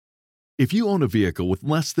If you own a vehicle with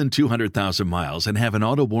less than 200,000 miles and have an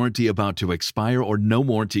auto warranty about to expire or no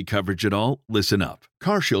warranty coverage at all, listen up.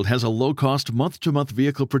 CarShield has a low-cost month-to-month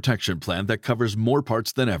vehicle protection plan that covers more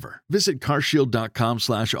parts than ever. Visit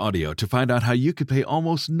carshield.com/audio to find out how you could pay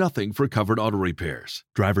almost nothing for covered auto repairs.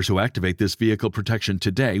 Drivers who activate this vehicle protection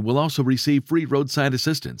today will also receive free roadside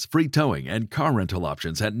assistance, free towing, and car rental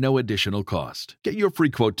options at no additional cost. Get your free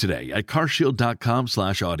quote today at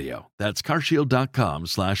carshield.com/audio. That's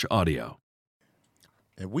carshield.com/audio.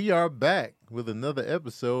 And we are back with another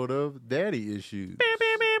episode of Daddy Issues.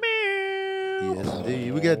 Yes,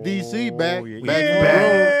 indeed. We got DC back. Back from the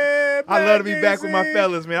road. I love to be back with my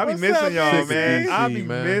fellas, man. I be What's missing up, y'all, DC, man. I be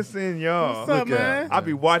man? missing y'all. What's up, man? I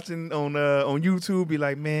be watching on YouTube, be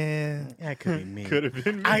like, man, That could be me. could have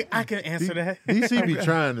been me. I can answer that. DC be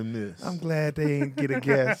trying to miss. I'm glad they ain't get a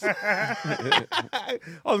guess. I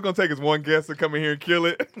was gonna take us one guess to come in here and kill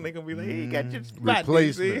it. They gonna be like, hey, you got your spot,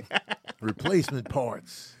 Replacement. DC. Replacement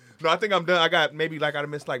parts. No, I think I'm done. I got maybe I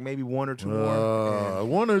missed like maybe one or two more.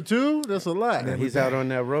 One or two? That's a lot. He's out on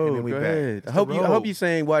that road. then we Go back. ahead. It's I hope the you. I road. hope you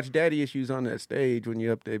saying watch Daddy Issues on that stage when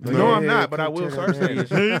you're up there. But No, go I'm ahead, not, but I come will turn start that saying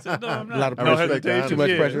Daddy it. Issues. No, I'm A lot of not. pressure. hesitation. Too much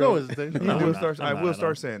Yeah. pressure. No hesitation. I will start. I'm I not will at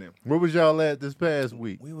start all. saying it. Where was y'all at this past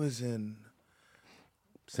week? We was in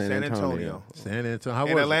San San Antonio. Antonio. San Antonio. How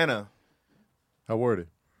in was it? Atlanta. How were they?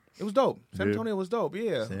 It was dope. San Yeah. Antonio was dope.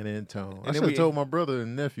 Yeah. San Antonio. I then should have we- told my brother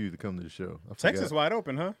and nephew to come to the show. I Texas forgot. wide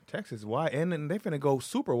open, huh? Texas wide, and then they finna go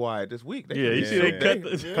super wide this week. They Yeah, you finna- see they Yeah. cut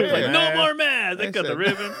the Yeah. like, no more masks. They They cut the said-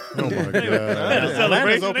 ribbon. Oh, my They had God. a celebration.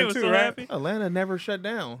 Atlanta's They open were too, so right? happy. Atlanta never shut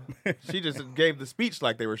down. She just gave the speech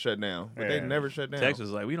like they were shut down, but they Yeah. never shut down. Texas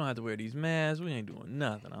was like, we don't have to wear these masks. We ain't doing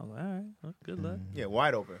nothing. I was like, all right, well, good luck. Yeah,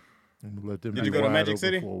 wide open. Let them Did be you go to wide Magic open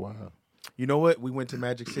City? for a while. You know what? We went to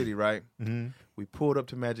Magic City, right? Mm-hmm. We pulled up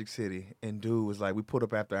to Magic City, and dude was like, we pulled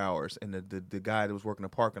up after hours, and the guy that was working the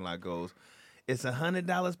parking lot goes, it's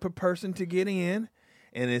 $100 per person to get in,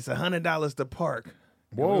 and it's $100 to park.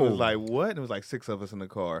 Whoa. And we was like, what? And it was like 6 of us in the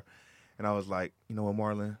car. And I was like, you know what,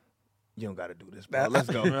 Marlon? You don't got to do this, bro. Let's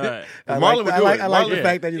go. Right. I Marlon like, would I do like, it. I like Marlon- the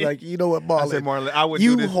fact that you're like, you know what, I said, Marlon? Marlon, I would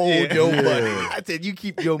You do this. hold your money. I said, you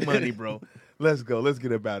keep your money, bro. Let's go. Let's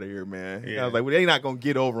get up out of here, man. Yeah. I was like, well, they not going to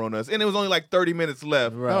get over on us. And it was only like 30 minutes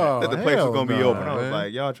left Right. that the place was hell going to be no, open. I was man.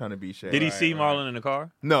 like, y'all trying to be shady. Did he see Marlon in the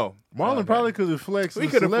car? No. Marlon probably could have flexed We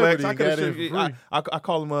the could have celebrity flexed. I and could got in have. for free. I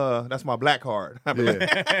call him. That's my black card.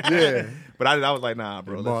 Yeah. Yeah. But I was like, nah,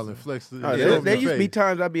 bro. And let's- Marlon flexed it. Oh, Yeah, there used to be face.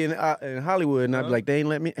 times I'd be in Hollywood and I'd be like, they ain't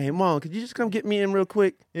let me. Hey, Mom, could you just come get me in real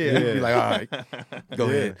quick? Yeah. He'd be like, all right, go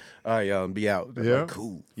ahead. All right, y'all, and be out. I'm Yeah. like,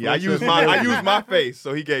 cool. Yeah, I used my face,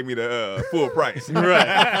 so he gave me the full price.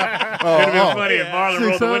 Right. Oh, It'd have been oh. funny if Marlon rolled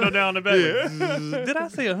the 600? window down the back. Did I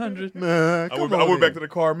say 100? Nah, I come went, on I went back in. to the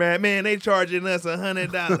car, man. Man, they charging us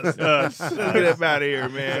 $100. Let's get up out of here,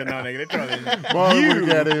 Said, man. no, nigga, they trying to. Marlon would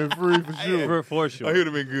have got in free for sure. For Oh, sure. he would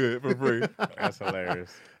have been good for free. That's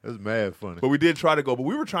hilarious. That's mad funny. But we did try to go. But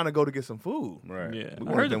we were trying to go to get some food. Right. Yeah. We I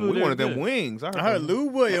wanted heard the them, food we there wanted them good. wings. I heard Lou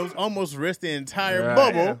Williams almost risked the entire Right.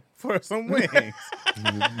 bubble Yeah. for some wings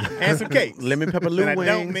and some cakes. Lemon pepper And Lou I wings.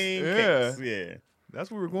 don't mean Yeah. cakes. Yeah. That's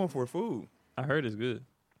what we were going for, food. I heard it's good.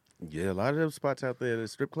 Yeah, a lot of those spots out there, the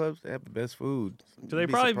strip clubs, they have the best food. So they You'd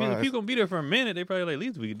be probably, if surprised. people gonna be there for a minute, they probably like,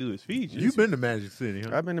 least we could do is feed you. You've been to Magic City,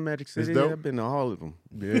 huh? I've been to Magic City. dope? I've been to all of them.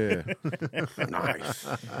 Yeah. Nice.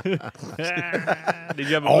 Did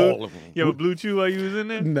you have a All blue? of them. You have a blue chew while you was in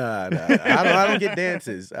there? Nah. I don't get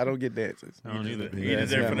dances. I don't get dances. I don't either. You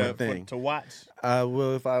That's just there not my for thing. to watch.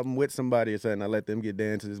 Well, if I'm with somebody or something, I let them get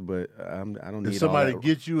dances, but I don't need If somebody all that.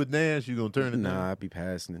 gets you a dance, you gonna turn it Nah, down. I'd be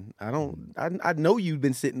passing. I know you've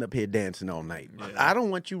been sitting up here dancing all night. I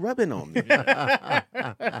don't want you rubbing on me.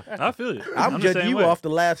 I feel you. I'm the judging same you way. off the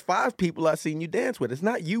last 5 people I've seen you dance with. It's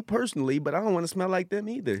not you personally, but I don't want to smell like them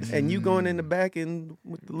either. And you going in the back and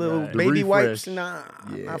with the little Right. The baby wipes, refresh. nah,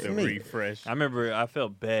 Yeah. not for The me. refresh. I remember I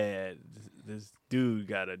felt bad. This dude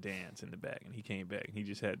got a dance in the back, and he came back, and he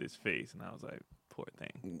just had this face, and I was like, poor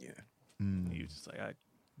thing. Yeah. He was just like,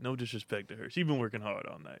 no disrespect to her. She been working hard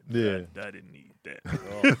all night. Yeah. I didn't need that.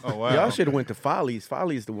 Oh, wow. Y'all should have went to Follies.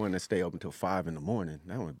 Follies the one that stay open until 5 in the morning.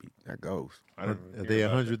 That goes. Are they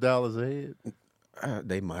 $100 a head?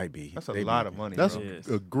 They might be. That's a They lot be. of money, That's bro. Yes.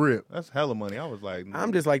 a grip. That's hella money. I was like,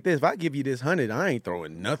 I'm just like this. If I give you this 100, I ain't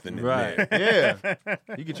throwing nothing in Right. there. yeah.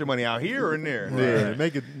 You get your money out here or in there. Yeah,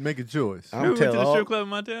 make a choice. I'm We went to telling the all. strip club in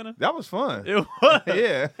Montana. That was fun. It was.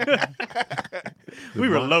 Yeah. We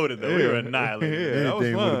were loaded though. We were Yeah. annihilated. Yeah, that was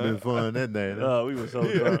Anything would have fun. been fun that night. huh? Oh, we were so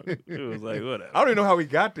drunk. It was like whatever. I don't even know how we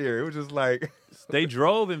got there. It was just like, They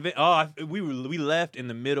drove and we left in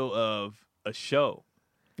the middle of a show.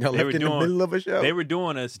 Y'all They left were in the doing- middle of a show. They were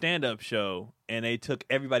doing a stand-up show, and they took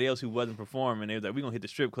everybody else who wasn't performing. They was like, "We're gonna hit the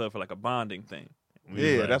strip club for like a bonding thing." We was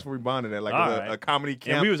Yeah, like- that's where we bonded at, like All a right. comedy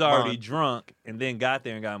camp. And we was already bond. drunk, and then got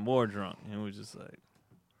there and got more drunk, and it was just like.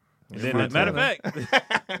 And then, fun matter of time.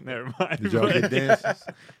 fact, never mind. Did y'all get dances?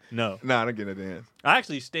 No, Nah, I don't get a dance. I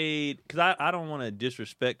actually stayed because I don't want to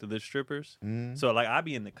disrespect the strippers. So like I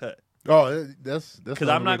be in the cut Oh, that's because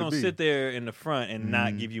the I'm only way not to gonna be. sit there in the front and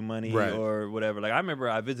not give you money Right. or whatever. Like I remember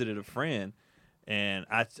I visited a friend and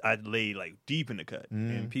I laid like deep in the cut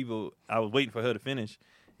and I was waiting for her to finish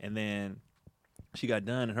and then she got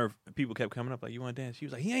done and her people kept coming up like, "You want to dance?" She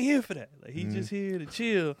was like, "He ain't here for that. Like he's just here to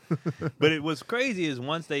chill." But it was crazy is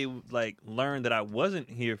once they like learned that I wasn't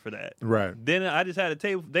here for that. Right. Then I just had a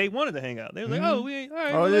table. They wanted to hang out. They was like, "Oh, we ain't all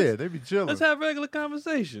right." Oh well, yeah, let's- they be chilling. Let's have regular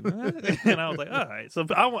conversation. And I was like, all right. So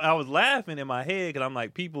I was laughing in my head because I'm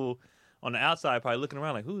like, people on the outside probably looking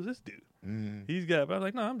around like, who's this dude? He's got, but I was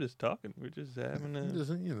like, no, I'm just talking. We're just having a.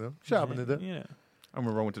 Just chopping it up. Yeah. I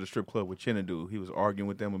remember I went to the strip club with Chinadu. He was arguing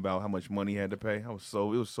with them about how much money he had to pay. It was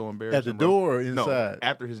so embarrassing. At the bro. door or No, inside?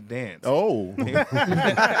 after his dance. Oh.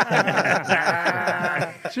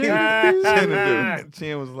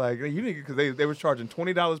 Chin was like, you didn't because they was charging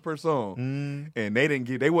 $20 per song, and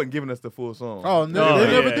they wasn't giving us the full song. Oh, no, Oh, they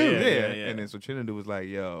yeah, never do. yeah. And then so Chinadu was like,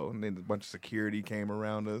 yo, and then a bunch of security came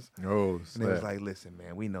around us, Oh, and they was snap. like, listen,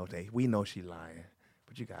 man, we know she lying.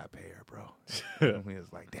 But you gotta pay her, bro. And we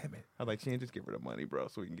was like, damn it. I was like, Chin, just give her the money, bro,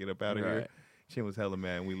 so we can get up out of here. Right. Chin was hella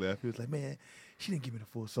mad, and we left. He was like, man, she didn't give me the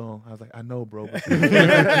full song. I was like, I know, bro. But you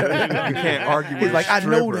can't argue with He's like, a I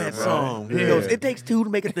know stripper, that bro." song. He Yeah. goes, it takes two to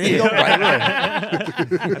make a thing go right.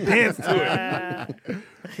 Dance to it.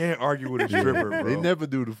 Can't argue with a stripper, bro. They never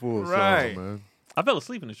do the full Right. song, man. I fell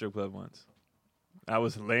asleep in the strip club once. I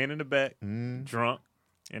was laying in the back, drunk,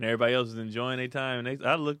 and everybody else was enjoying their time. And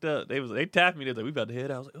I looked up. They tapped me. They was like, "We about to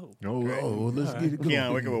head." I was like, "Oh." Let's get it going.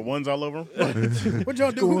 Keon waking up with ones all over him. What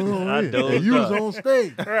y'all Going doing? on I here? dozed And you was up. on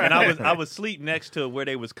stage. And I was sleep next to where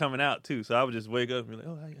they was coming out too. So I would just wake up and be like,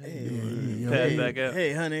 "Oh, how you doing?" Pass back out.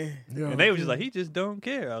 Hey, honey. And they was just like, he just don't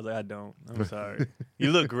care. I was like, I don't. I'm sorry.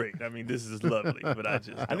 You look great. I mean, this is lovely, but I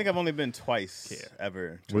just. I think I've only been twice Care.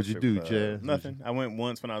 ever. to a What'd you strip do, club. Chaz? Nothing. I went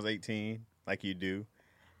once when I was 18, like you do,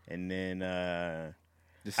 and then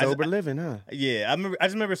The sober living, huh? yeah, I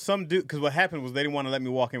just remember some dude because what happened was they didn't want to let me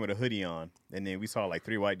walk in with a hoodie on, and then we saw like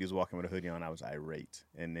 3 white dudes walking with a hoodie on. I was irate,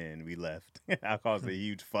 and then we left. I caused a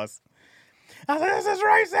huge fuss. I was like, "This is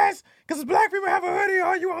racist because black people have a hoodie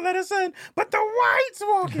on. You won't let us in, but the whites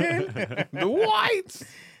walk in. The whites."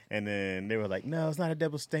 And then they were like, "No, it's not a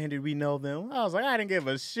double standard. We know them." I was like, "I didn't give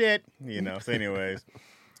a shit," you know. So, anyways,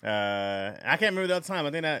 I can't remember the other time.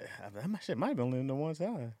 I think that shit might have been only the one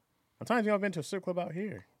time. I'm trying to think I've been to a strip club out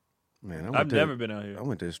here. Man, I've never been out here. I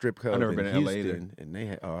went to a strip club never in been in LA Houston, and they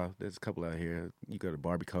had there's a couple out here. You go to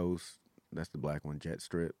Barbie Coast, that's the black one, Jet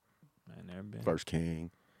Strip, I never been. First King.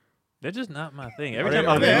 They're just not my thing. Every Are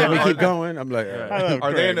time they- I are Let they- me are keep they- going. I'm like,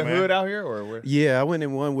 Are they in the hood out here or where? yeah, I went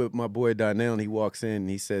in one with my boy Donnell, and he walks in, and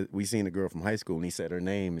he said, we seen a girl from high school, and he said her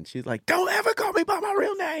name, and she's like, don't ever call me by my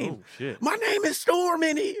real name. Oh shit. My name is Storm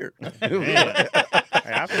in here. Hey,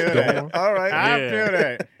 I feel that. All right. I Yeah. feel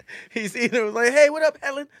that. He seen her, was like, hey, what up,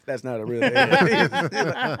 Helen? That's not a real name.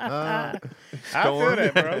 I feel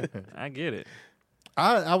that, bro. I get it.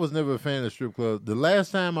 I was never a fan of strip clubs. The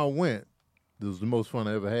last time I went, it was the most fun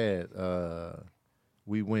I ever had.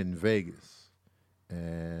 We went in Vegas,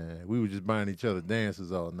 and we were just buying each other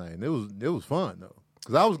dances all night, and it was fun though.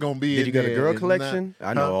 Cause I was gonna be. Did in you go to there Girl and Collection? not-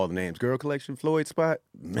 I know Huh? all the names. Girl Collection, Floyd Spot.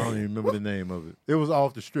 I don't Man. even remember the name of it. It was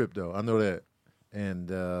off the strip though. I know that, and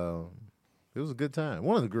it was a good time.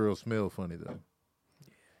 One of the girls smelled funny though,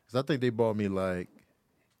 cause I think they bought me like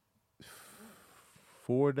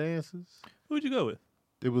 4 dances. Who'd you go with?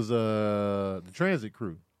 It was the Transit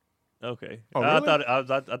Crew. Okay. Oh, I really? thought I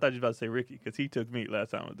thought you were about to say Ricky because he took me last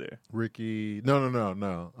time I was there. Ricky. No.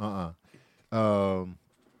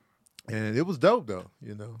 And it was dope though,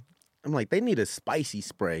 you know. I'm like, they need a spicy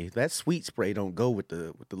spray. That sweet spray don't go with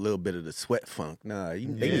the little bit of the sweat funk. Nah, they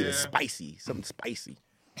need a spicy, something spicy.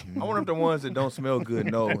 I wonder if the ones that don't smell good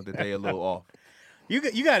know that they a little off. You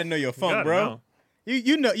got to know your funk, gotta bro. know.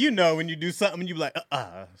 You know when you do something, you be like,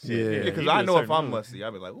 shit. Yeah. Because you I do a know if certain I'm move. musty,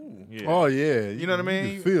 I'll be like, ooh. Yeah. Oh yeah, you know what I You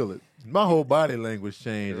mean? can feel it. My whole body language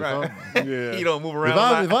changed. Right. If, You don't move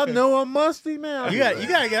around. if I know I'm musty, man, You got to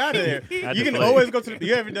get out of there. I You can deflate. always go to.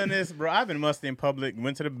 You ever done this, bro? I've been musty in public.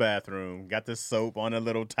 Went to the bathroom, got the soap on a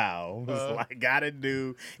little towel. Was like, gotta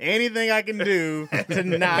do anything I can do to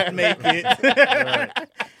not make it.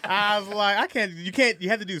 I was like, I can't. You can't. You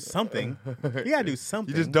have to do something. You gotta do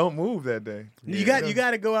something. You just don't move that day. You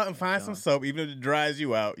got to go out and find some soap, even if it dries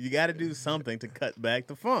you out. You got to do something to cut back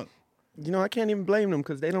the funk. You know, I can't even blame them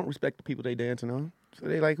because they don't respect the people they dancing on. So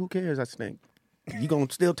they like, who cares? I think you gonna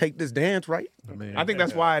still take this dance, right? I think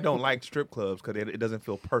that's why I don't like strip clubs because it doesn't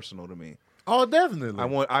feel personal to me. Oh, definitely.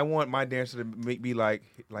 I want my dancer to be like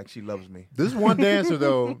she loves me. This one dancer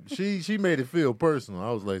though, she made it feel personal. I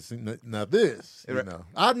was like, see, now this, you know,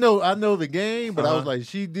 I know the game, but I was like,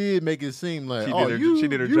 she did make it seem like, she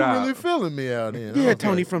did her you job. really feeling me out here. Yeah,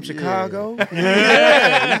 Tony from Chicago.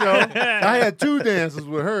 Yeah, you know, I had 2 dances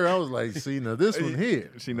with her. I was like, see, now this one here,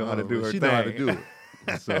 She know how to do her She thing. know how to do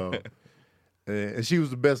it. So, and she was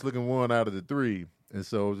the best looking one out of the 3, and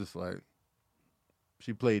so it was just like.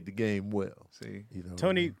 She played the game well. See, you know,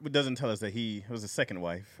 Tony doesn't tell us that he was his second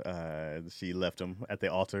wife. She left him at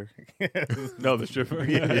the altar. No, the stripper.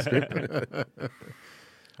 Yeah.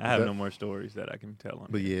 I have no more stories that I can tell on.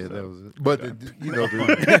 But yeah, that was it. But you know,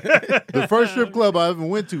 the first strip club I ever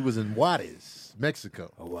went to was in Juarez,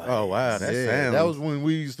 Mexico. Oh wow, that Yeah, sounds. that was when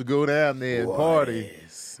we used to go down there and party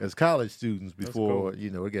Juarez. as college students before cool. you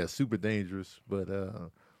know it got super dangerous. But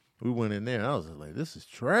we went in there and I was like, "This is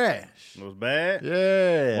trash." It was bad.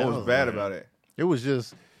 Yeah, what was bad about it? It was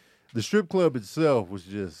just the strip club itself was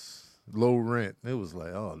just low rent. It was like,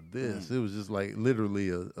 oh, this. It was just like literally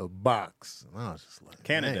a box. And I was just like,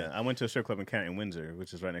 Canada. man. I went to a strip club in Canada, in Windsor,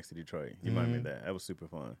 which is right next to Detroit. You might mean that. That was super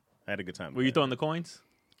fun. I had a good time. Were you throwing the coins?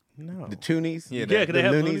 No. the toonies. Yeah, Yeah, because the they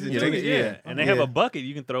have loonies loonies and and tunes, tunes, yeah. yeah. And they have a bucket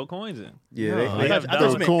you can throw coins in. Yeah, They have I thought you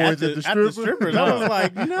those. meant coins at at the the stripper? strippers. I was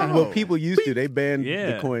like, no. Well, people used to. They banned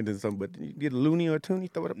Yeah. the coins and something, but you get a loony or a toonie,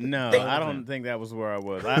 throw it up. No, Damn. I don't think that was where I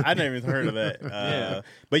was. I never even heard of that. Yeah.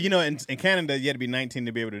 But you know, in Canada, you had to be 19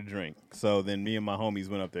 to be able to drink. So then me and my homies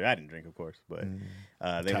went up there. I didn't drink, of course, but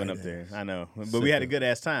they went up there. I know, but we had a good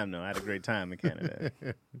ass time though. I had a great time in Canada.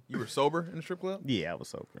 You were sober in the strip club? Yeah, I was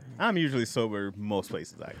sober. I'm usually sober most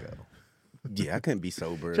places I go. Yeah, I couldn't be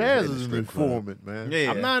sober. Chaz in the is an strip club. informant, man. Yeah.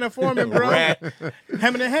 I'm not an informant, bro.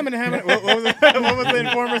 Hammond. What was the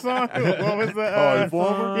informer song? What was the Oh,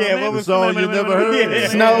 Informer? Yeah, what The was song you never heard? Yeah.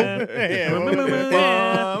 Snow. Yeah, what was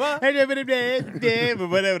it? Yeah, but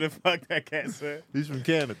whatever the fuck that cat said. He's from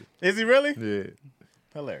Canada. Is he really? Yeah.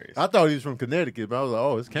 Hilarious. I thought he was from Connecticut, but I was like,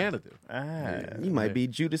 oh, it's Canada. You might be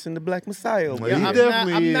Judas and the Black Messiah. Well, man. he I'm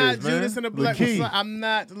definitely not is, man. Judas and the Black Lakeith. Messiah. I'm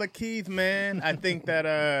not Lakeith, man. I think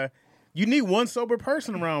that you need one sober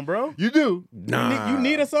person around, bro. You do. You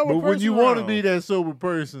need a sober But person when you want to around. be that sober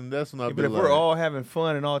person, that's when I be But if like, we're all having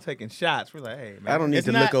fun and all taking shots, we're like, hey, man. I don't need It's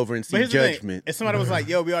to not- look over and but see here's the thing. judgment. If somebody was like,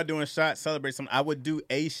 yo, we are doing shots, celebrate something, I would do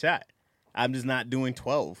a shot. I'm just not doing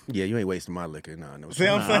 12. Yeah, you ain't wasting my liquor. No. See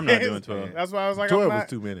what I'm saying? I'm not doing 12. That's why I was like, 12 I'm was not,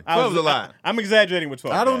 too many. 12's a lot. I'm exaggerating with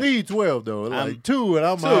 12. I don't guys. need 12, though. Like I'm- 2 and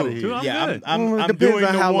I'm out of Two, here. I'm Yeah, good. I'm Depends doing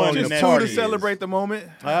on the how long one. the and Just that's 2 it to is. celebrate the moment.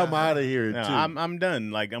 I'm out of here, No, too. I'm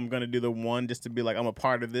done. Like I'm gonna do the one just to be like I'm a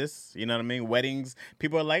part of this. You know what I mean? Weddings.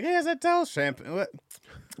 People are like, "Hey, it's a toast champagne." What?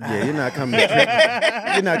 Yeah, you're not coming.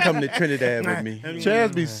 You're not coming to Trinidad with me.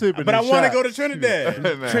 Chaz be sipping But I his want to shots. go to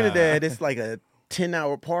Trinidad. Trinidad, it's like a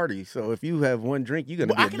 10-hour party. So if you have one drink, you're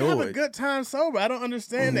gonna Well, I be can have a annoyed. good time sober. I don't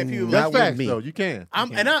understand that people. That's Not with facts, me. though. You can.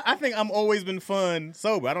 I think I'm always been fun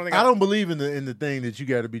sober. I don't think I don't believe in the thing that you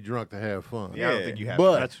got to be drunk to have fun. Yeah, I don't think you have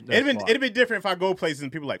But It'd be different if I go places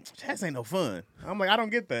and people are like, "That ain't no fun." I'm like, I don't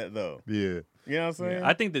get that though. yeah, You know what I'm saying?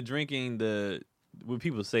 I think the drinking, when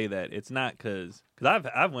people say that, it's not because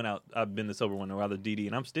I've went out, I've been the sober one or other DD,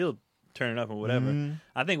 and I'm still turning up or whatever.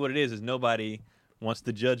 I think what it is nobody wants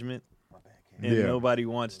the judgment, and Yeah. nobody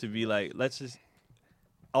wants to be like, let's just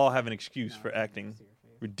all have an excuse for acting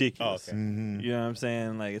ridiculous. Oh, okay. You know what I'm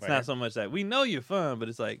saying? Like it's Right. not so much that we know you're fun, but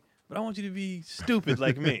it's like, but I want you to be stupid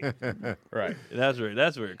like me. Right. That's where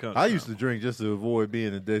it comes. I from. used to drink just to avoid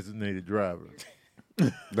being a designated driver.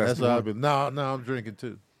 That's how I've been. No, I'm drinking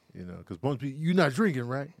too. You know, because most people, you're not drinking,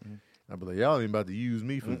 right? I'd be like, y'all ain't about to use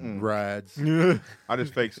me for rides. I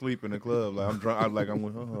just fake sleep in the club. Like I'm drunk.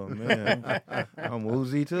 Oh man, I'm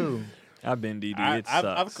woozy too. I've been DD. It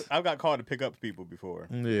I've sucks. got called to pick up people before.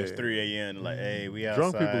 Yeah. It's 3 a.m. Like, hey, we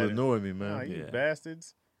outside. Drunk people annoy me, Oh, man. you Yeah.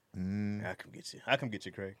 bastards! I come get you. I come get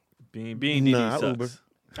you, Craig. being DD Nah, sucks. Uber.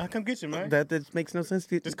 I come get you, man. That makes no sense.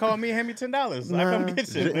 Just call me and hand me $10. I come Nah.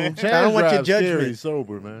 get you, man. Chaz I don't want your drives scary judgment.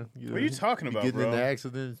 sober, man. What are you talking about, getting bro? into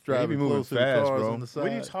accidents, Yeah, you driving be moving close to the fast, cars bro. on the side.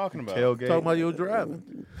 What are you talking about? Tailgate. Talking about your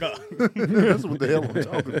driving. That's what the hell I'm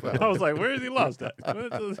talking about. I was like, where is he lost at?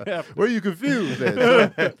 What just happened? Where you confused at?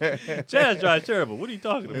 son? Chaz drives terrible. What are you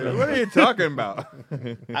talking about? What are you talking about?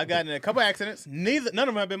 I got in a couple accidents. None of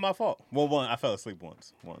them have been my fault. Well, one, I fell asleep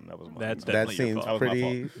once. One, that was my That's That definitely your seems fault. That was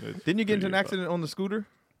my pretty. Didn't you get into an accident on the scooter?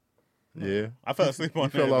 Yeah. I fell asleep on You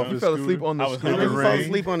fell that, off though. his Fell scooter? asleep on the I was scooter. hungry. You the fell rain.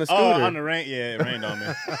 asleep on the Oh, scooter. on the rain? Yeah, it rained on me.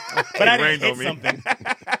 But I didn't hit something.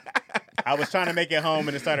 I was trying to make it home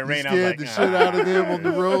and it started You raining. I was scared like, the shit out of them on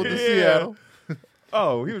the road to Seattle.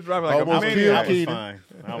 Oh, he was driving like Almost a killed maniac. I was Keenan. fine.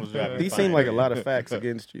 I was driving These fine. seem like a lot of facts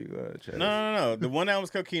against you, Chaz. No. The one that was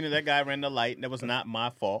Keenan, that guy ran the light. That was not my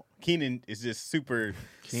fault. Keenan is just super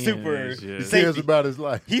He cares safety. about his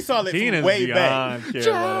life. He saw it Keenan's from way back. beyond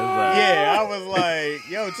care about his life. Yeah, I was like,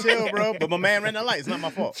 yo, chill, bro. But my man ran the light. It's not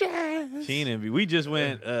my fault. Keenan, we just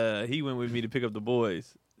went. He went with me to pick up the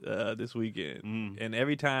boys this weekend, and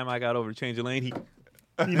every time I got over to change the lane, he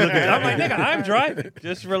looking. I'm like, nigga, I'm driving.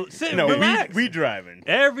 Just sit, No, relax. we driving.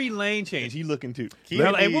 Every lane change, he looking too. Keenan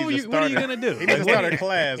I'm like, needs what are you to gonna do? He needs to Like, start a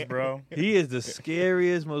class, bro. he is the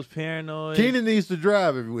scariest, most paranoid. Keenan needs to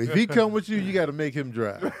drive everywhere. If he come with you, you got to make him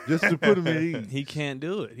drive just to put him at ease. He can't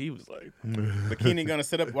do it. He was like, But Keenan gonna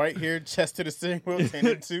sit up right here, chest to the steering wheel, 10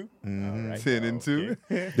 and 2. All right, 10 and 2.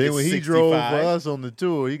 Then when he It's drove for 65. us on the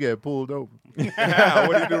tour, he got pulled over. What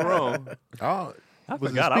did he do wrong? Oh, I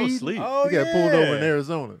was it forgot I was speed? asleep. Oh, he got yeah. pulled over in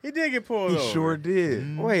Arizona. He did get pulled He over. sure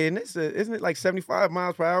did. Wait, and isn't it like 75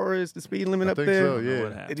 miles per hour is the speed limit I up think there? so, I don't know yeah.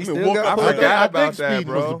 what happened. Did he I mean, still woke got up- pulled I over? forgot I about think that, speed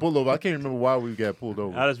was bro. the pullover. I can't remember why we got pulled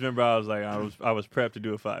over. I just remember I was like, I was prepped to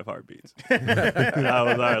do a 5 heartbeats. I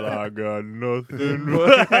was like, I got nothing.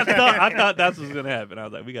 I thought that's what was gonna happen. I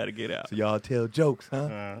was like, we got to get out. So y'all tell jokes, huh?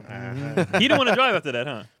 He didn't want to drive after that,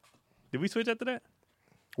 huh? Did we switch after that?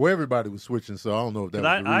 Well, everybody was switching, so I don't know if that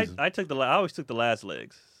 'Cause was the reason. I always took the last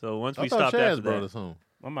legs. So once I we thought stopped Chaz after brought that, us home.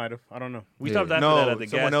 I might have. I don't know. we Yeah. stopped after that at the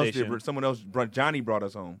gas station. Someone else brought, Johnny brought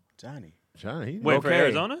us home. Johnny. Johnny. Wait, for Okay.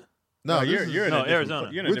 Arizona? No, you're this is- in a no, different- Arizona.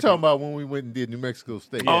 You're in a we're different- talking about when we went and did New Mexico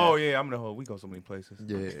State. Oh yeah, I'm in a whole. We go so many places.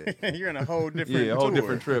 Yeah. You're in a whole different Yeah, a whole tour.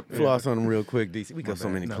 different trip. Floss on them real quick, DC. We go so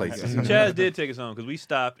bad. many No. places. Chaz did take us home because we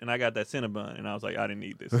stopped and I got that Cinnabon and I was like, I didn't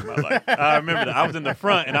need this in my life. I remember that. I was in the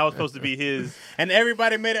front and I was supposed to be his And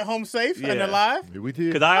everybody made it home safe and Yeah. alive? Yeah, we did.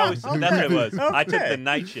 because I always that's what it was. I took Okay. the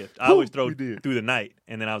night shift. I always throw we did. through the night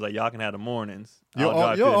and then I was like, y'all can have the mornings. Your, I'll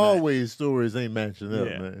drive your through the night. always stories ain't matching up,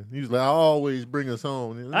 Yeah. man. You was like, I always bring us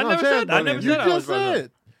home. I never said- I never you said I just was bringing us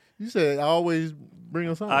said. You said I always bring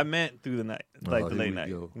us home. I meant through the night, like Oh, the here late we night.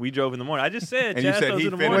 go. We drove in the morning. I just said And you Chaz said throws he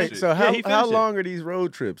in the finished morning. it. Wait, so Yeah, how he how finished it. long are these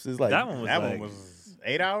road trips? It's like That one was That like, one was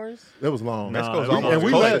 8 hours? that was long. No, Mexico's it was almost and we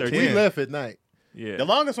close to left, 13. we left at night. Yeah. The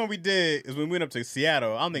longest one we did is when we went up to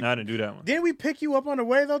Seattle. I don't think. No, I didn't do that one. Didn't we pick you up on the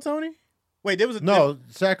way, though, Tony? Wait, there was a. No,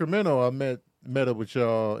 Sacramento. I met up with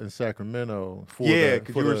y'all in Sacramento. For Yeah, the-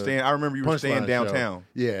 because for you were the staying. I remember you were staying Punchline show. downtown.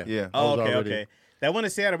 Yeah, Yeah. I was Oh, okay, already- okay. That one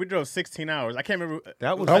in Seattle, we drove 16 hours. I can't remember.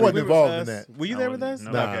 That was. I wasn't we were involved with in us. that. Were you I there with us?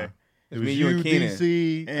 wasn't. Nah. Okay. It Me, was you, you, and Keenan.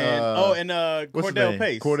 DC, And what's his Cordell name?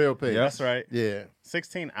 Pace. Cordell Pace. That's right. Yeah.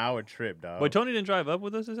 16-hour trip, dog. Wait, Tony didn't drive up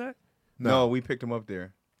with us, is that? No, we picked him up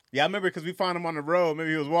there. Yeah, I remember because we found him on the road. Maybe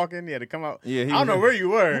he was walking. He had to come out. Yeah, he I don't was- know where you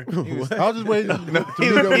were. I was just waiting to meet up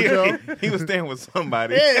he, with y'all. he was staying with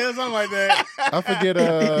somebody. Yeah, it was something like that. I forget.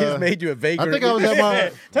 he just made you a vagrant. I think I was at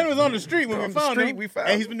my Tony was on the street when we On the found street, him. we found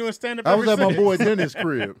and he's him. been doing stand-up I was ever at my since. boy Dennis'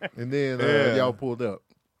 crib, and then Yeah. y'all pulled up,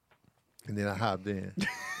 and then I hopped in,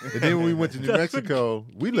 and then when we went to New Mexico,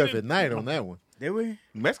 we left at night on that one. Did we?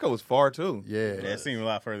 Mexico was far too. Yeah, Yeah, it seemed a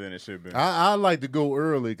lot further than it should have been. I like to go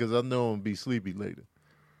early because I know I'm gonna be sleepy later.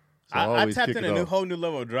 So I always tapped kick in it a off. whole new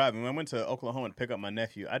level of driving. When I went to Oklahoma to pick up my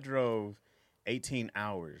nephew, I drove 18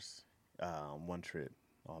 hours one trip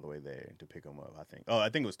all the way there to pick him up, I think. Oh, I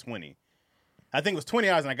think it was 20. I think it was 20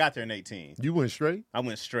 hours, and I got there in 18. You went straight. I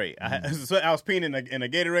went straight. I was peeing in a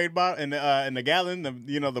Gatorade bottle, in the gallon,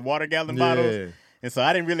 the water gallon bottles. And so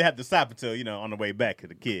I didn't really have to stop until, on the way back to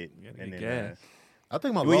the kid. gotta And get then gas. I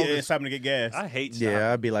think my we longest. stopping to get gas. I hate stopping.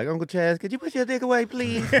 Yeah, I'd be like, Uncle Chaz, could you put your dick away,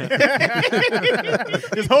 please?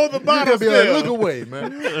 Just hold the You bottle gotta be like, still. look away,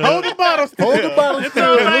 man. Hold the bottle still. Hold the bottle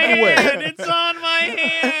still and look away. It's on my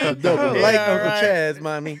hand. Double. like Yeah, Uncle right. Chaz,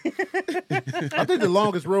 mommy. I think the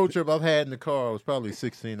longest road trip I've had in the car was probably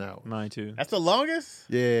 16 hours. Mine too. That's the longest?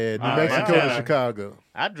 Yeah, New Oh, Mexico yeah. to Chicago.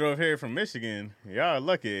 I drove here from Michigan. Y'all are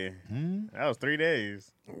lucky. That was 3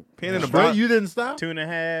 days. Pin in the Straight, box. you didn't stop?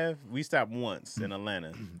 2.5. We stopped once in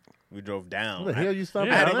Atlanta. We drove down. What the hell you stopped?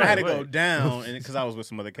 Yeah, at? I had to Wait. go down because I was with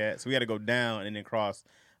some other cats. So we had to go down and then cross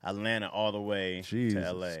Atlanta all the way Jesus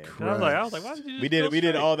to LA. And I was like, why did you just We go did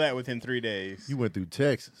straight? all that within 3 days. You went through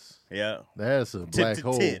Texas. Yeah. That's a Tip black to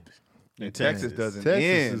hole. tip. And Texas doesn't Texas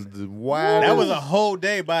end. is the wildest. That was a whole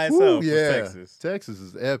day by Woo, itself yeah. for Texas. Texas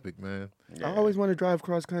is epic, man. I always want to drive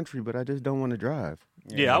cross country, but I just don't want to drive.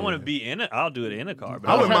 Yeah, I want to be in it. I'll do it in a car. But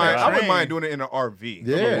I wouldn't I was mind. trying to I wouldn't train. mind doing it in an RV.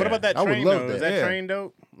 Yeah. What about that I would train, love though? that. Is that Yeah. train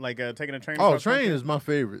dope? Like taking a train? Oh, across train country? is my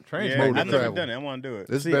favorite. Train's Yeah, mode I've of never travel. done it. I want to do it.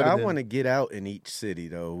 It's See, better I than- want to get out in each city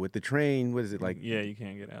though. With the train, what is it like? Yeah, you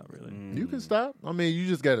can't get out really. You can stop. I mean, you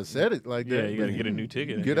just got to set it like Yeah, that. you got to but get a new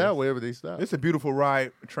ticket. I Get guess. out wherever they stop. It's a beautiful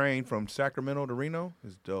ride train from Sacramento to Reno.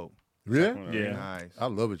 It's dope. Yeah, Yeah. Nice. I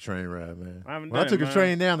love a train ride, man. I haven't When I done took it, a man.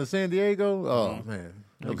 train down to San Diego, oh man,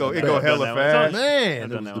 It go I've done hella that one. fast. man, I've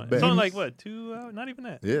that done was that the one. best. It's only like what 2 hours? Not even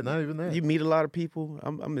that. Yeah, not even that. You meet a lot of people.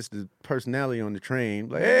 I miss the personality on the train.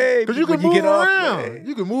 Like, hey, Because you can when move get off, around. hey.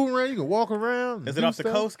 You can move around. You can walk around. Is it do off the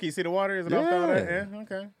stuff. coast? Can you see the water? Is it off the all that? Yeah. Yeah.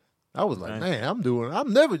 Okay. I was like, Nice. man,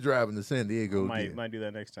 I'm never driving to San Diego Might again. do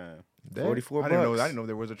that next time. That- 44 I bucks. didn't know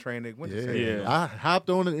there was a train that went to San Yeah. Diego. Yeah. I hopped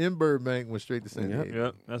on it in Burbank, went straight to San Yep. Diego.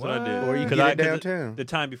 Yep, that's what I did. Or you 'Cause get it 'cause downtown. The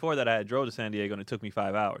time before that, I had drove to San Diego and it took me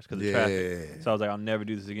 5 hours because of Yeah. traffic. So I was like, I'll never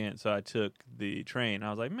do this again. So I took the train. I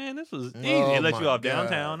was like, man, this was easy. Oh It lets you my off downtown.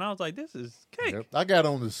 God. And I was like, this is cake. Yep. I got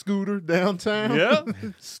on the scooter downtown. Yep.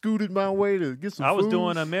 Scooted my way to get some I was food.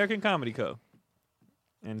 doing American Comedy Co.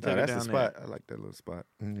 And Oh, took it that's down the spot. I like that little spot.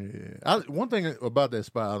 Yeah. One thing about that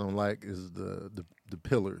spot I don't like is the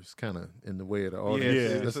pillars kind of in the way of the audience.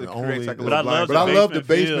 Yeah, That's it the creates only. like a But little I love But I the love the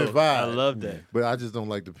basement feel. vibe. I love that. But I just don't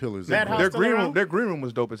like the pillars. That in house there. still around? Their green room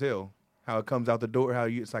was dope as hell. How it comes out the door, how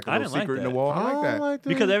you it's like a I little didn't like secret in the that. wall. I I like don't that. like that.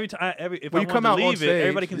 Because every time, if When I you come wanted out to on leave it,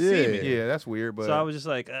 everybody can see stage, me. Yeah, that's weird, but So I was just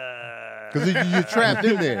like, because you're trapped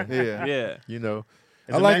in there. yeah. yeah. You know.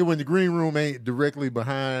 Is I it like Mac- it when the green room ain't directly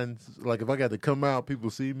behind. Like if I got to come out, people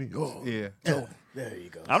see me. Oh, Yeah. There you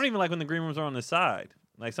go. I don't even like when the green rooms are on the side.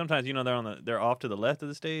 Like sometimes they're off to the left of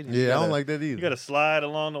the stage. and you yeah, I gotta- don't like that You either. got to slide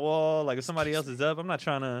along the wall. Like if somebody else is up, I'm not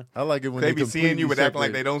trying to. I like it when They be seeing you, but completely acting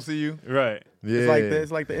like they separate. don't see you. Right. Yeah,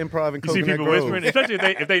 It's like the improv in You see Coconut people Grove. whispering, especially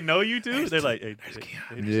if they know you too. They're like, hey,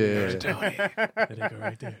 yeah. they go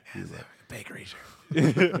right there. Bakery. You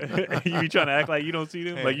be trying to act like you don't see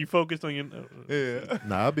them, like you focused on your. Yeah.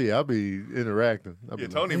 Nah, I'll be interacting. I'll be Yeah,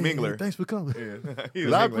 like, Tony "Hey, Mingler." Thanks for coming. Yeah.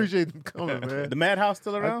 'Cause I appreciate them coming, man. The Madhouse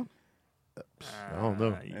still around? I don't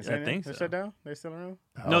know. I think They so. shut down? They still around?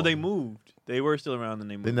 No, they moved. They were still around, and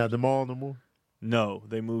they They moved. not the mall no more. No,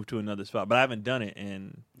 they moved to another spot, but I haven't done it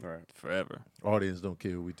in Right. forever. Audience don't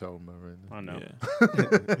care what we talking about right now. I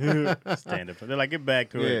know. Yeah. Stand up. They're like, get back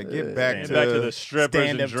to Yeah, it. get back Get to back to the strippers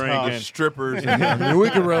and stand-up talk. drinking. strippers. I mean, we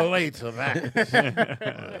can relate to that.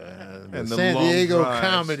 The And the San long Diego drives.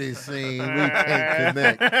 comedy scene, we can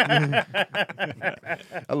connect.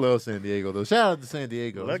 I love San Diego though. Shout out to San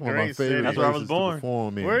Diego. Look, That's one of my great favorite city. That's where I was places to born.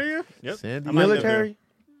 perform in. Were you? Yep. San I might Diego. live there.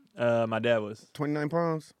 Military, My dad was. 29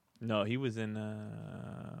 pounds. No, he was in.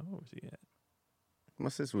 Where was he at? My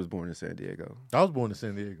sister was born in San Diego. I was born in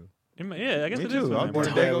San Diego. Yeah, I guess Me it is. too. I was born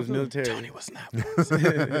in My dad Dago was too. military. was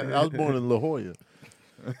not. I was born in La Jolla, You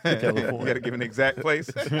California. got to give an exact place.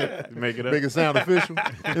 Make it up. Make it sound official.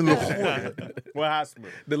 In La Jolla. What hospital?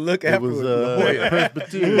 The look It was afterwards.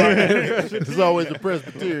 Presbyterian. There's always a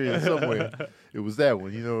Presbyterian somewhere. It was that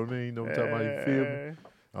one. You know what I mean? You know what I'm talking about? You feel me?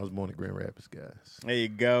 I was born in Grand Rapids, guys. There you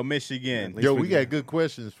go, Michigan. Yo, we got good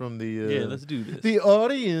questions from the Yeah, let's do this. the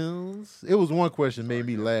audience. It was one question made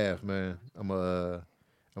me laugh, man. I'm gonna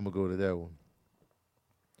go to that one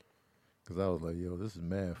because I was like, yo, this is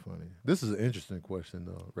mad funny. This is an interesting question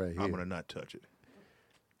though, right here I'm gonna not touch it.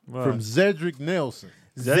 from Zedric Nelson.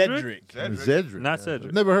 Zedric? Zedric, Not Cedric.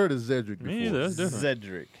 I've never heard of Zedric before. Me either. That's different.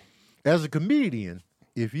 Zedric. As a comedian,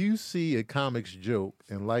 if you see a comic's joke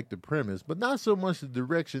and like the premise, but not so much the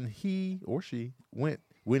direction he or she went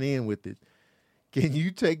in with it, can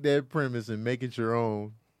you take that premise and make it your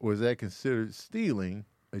own, or is that considered stealing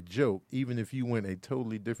a joke, even if you went a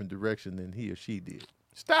totally different direction than he or she did?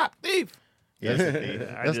 Stop, thief. Yes, indeed.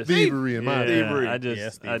 That's thievery in my opinion. Thievery. I Yes,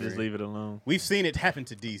 just thievery. leave it alone. We've seen it happen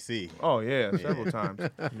to DC. Oh yeah, several times.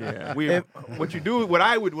 Yeah.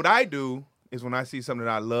 What I do is when I see something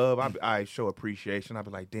that I love, I show appreciation. I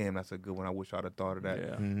be like, damn, that's a good one. I wish I'd have thought of that.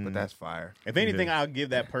 Yeah. But that's fire. If anything, I'll give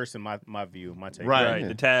that person my view, my take. Right. Yeah.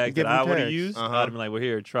 The tags You give that I them would have tags. used, Uh-huh. I'd have been like, well,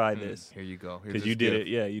 here, try this. Here you go. Here's Because this you did gift.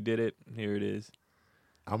 it. Yeah, you did it. Here it is.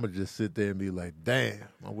 I'm gonna just sit there and be like, "Damn,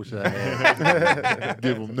 I wish I had."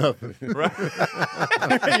 Give them nothing. You're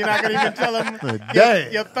not gonna even tell them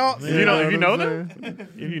Damn. your thoughts. If you what know I'm them,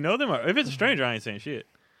 if you know them, or if it's a stranger, I ain't saying shit.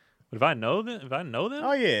 But if I know them,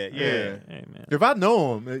 Oh yeah, yeah. hey man. If I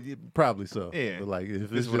know them, probably so. Yeah. But like, if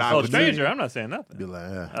This it's is what just I Oh, would stranger, I'm not saying nothing. be like,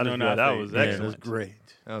 I just No, be like, not that fake. was man, excellent. that's great.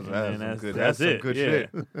 That Man, was some good. that's some it. good Yeah.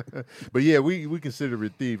 shit. But yeah, we consider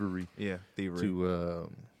it thievery Yeah, thievery. to.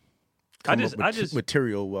 I Come up with just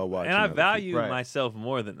material while watching. and I other value Right. myself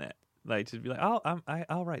more than that. Like to be like,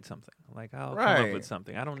 I'll write something. Like I'll come Right. up with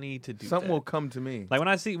something. I don't need to do Something that. will come to me. Like when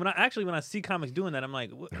I see comics doing that, I'm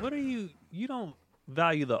like, what are you? You don't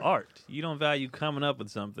value the art. You don't value coming up with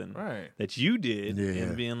something Right. that you did Yeah.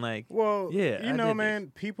 and being like, Well, Yeah, you I know, did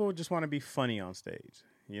man, people just want to be funny on stage.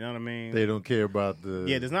 You know what I mean? They don't care about the.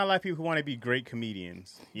 Yeah, there's not a lot of people who want to be great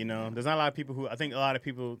comedians. You know, there's not a lot of people who. I think a lot of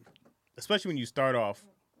people, especially when you start off,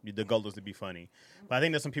 the goal is to be funny. But I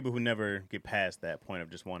think there's some people who never get past that point of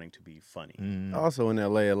just wanting to be funny. Also in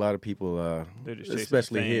LA, a lot of people, They're just chasing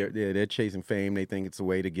especially fame. here, they're chasing fame. They think it's a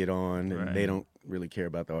way to get on, and Right. they don't really care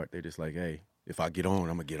about the art. They're just like, hey, if I get on,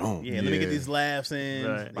 I'm gonna get on. Yeah, let me get these laughs in.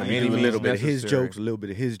 Right. By Let me any do a means little bit of his necessary. jokes, a little bit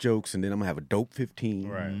of his jokes, and then I'm gonna have a dope 15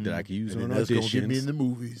 Right. that I can use in and an that's gonna get me auditions. in the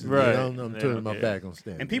movies. And Right. then I'm They turning don't my care. back on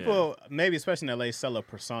stand. And people, maybe especially in LA, sell a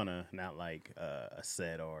persona, not like a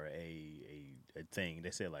set or a thing.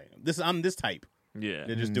 They say like, I'm this type. yeah,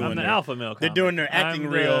 They're just doing I'm the their- alpha male. They're doing their comic. acting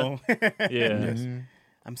I'm reel. Yeah,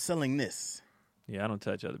 I'm selling this. yeah. I don't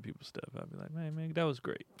touch other people's stuff. I'll be like, man, that was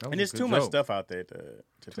great. That was And a there's good too much joke. stuff out there to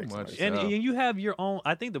take much. somebody's And, Yeah. and you have your own.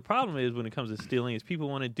 I think the problem is when it comes to stealing is people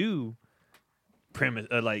want to do premise,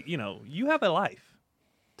 like you have a life.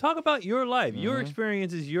 Talk about your life, your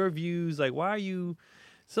experiences, your views. Like, why are you?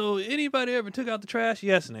 So, anybody ever took out the trash?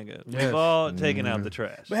 Yes, nigga. We've Yes. all taken out the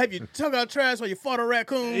trash. But have you took out trash while you fought a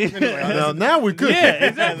raccoon? And they're like, oh, now we could. Yeah,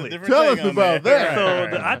 exactly. Tell us about that.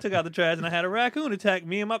 So I took out the trash and I had a raccoon attack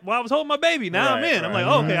me and while I was holding my baby. Now I'm Right, in. I'm right.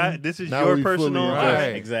 like, okay, this is Now your we fully personal. invest. all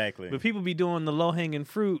Right. Exactly. But people be doing the low hanging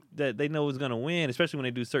fruit that they know is going to win, especially when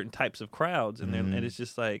they do certain types of crowds, and and it's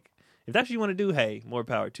just like, if that's what you want to do, hey, more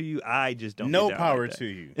power to you. I just don't. No get down power like to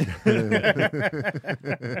you.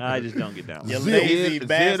 that. I just don't get down. You Like lazy Zero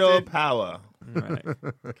bastard. power. that.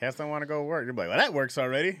 Right. Cats don't want to go to work. They're like, well, that works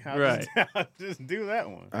already. I'll just do that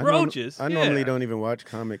one. Roaches, I normally yeah. don't even watch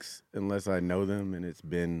comics unless I know them, and it's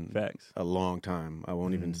been Facts. a long time. I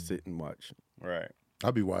won't even sit and watch. Right.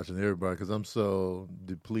 I'll be watching everybody because I'm so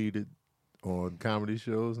depleted on comedy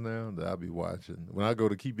shows now that I'll be watching. When I go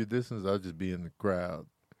to Keep Your Distance, I'll just be in the crowd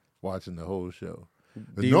watching the whole show.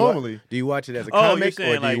 But Do you wa- normally, do you watch it as a Oh, you're comic,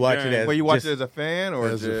 saying or do like you watch it during- as Well, you watch just- it as a fan or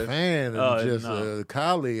as a just fan and Oh, just no. a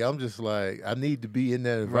colleague, I'm just like, I need to be in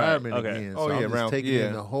that environment okay. again. Oh, So yeah, I'm just around- taking yeah.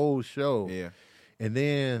 in the whole show. yeah? And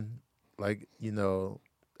then, like,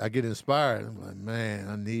 I get inspired. I'm like, man,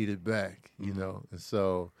 I need it back, And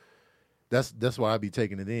so that's why I be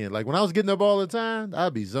taking it in. Like when I was getting up all the time,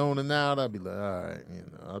 I'd be zoning out. I'd be like, all right,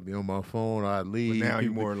 I'd be on my phone. I'd leave. But now you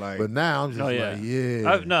People- more like- But now I'm just Oh, yeah. like,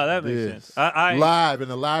 yeah. No, that makes this. sense. I live in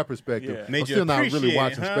a live perspective. Yeah. I'm Made you still not really appreciate it,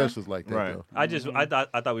 watching huh? specials like that Right. though.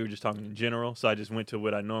 I thought we were just talking in general, so I just went to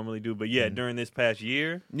what I normally do. But yeah, during this past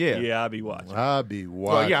year, Yeah. I'll be watching. I'd be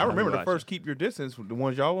watching. Well, yeah, I remember the watching. first Keep Your Distance, the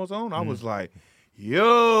ones y'all was on. I was like,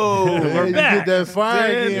 yo, Yeah, you back. get that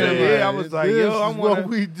fire Yeah, again. yeah, I was like, this yo, I is wanna- what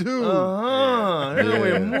we do. That's the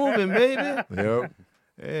way Yeah. we're moving, baby. Yep.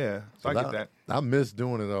 Yeah, so I get that. I miss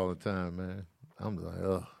doing it all the time, man. I'm like,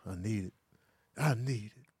 oh, I need it. I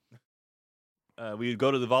need it. We would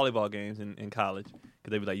go to the volleyball games in college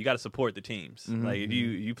because they'd be like, you got to support the teams. Like if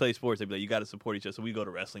you play sports, they'd be like, you got to support each other. So we go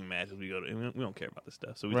to wrestling matches. We don't care about this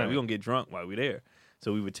stuff. So we're gonna get drunk while we're there.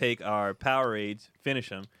 So we would take our Powerades, finish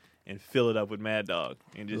them, and fill it up with Mad Dog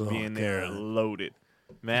and just be in there God. loaded.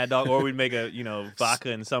 Mad Dog, or we'd make a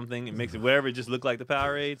vodka and something and mix it whatever, it just looked like the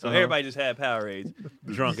Powerade. So everybody just had Powerades,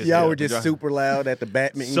 drunk as Y'all hell. were just super loud at the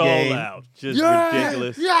badminton so game. loud, just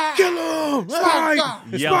ridiculous. Kill him!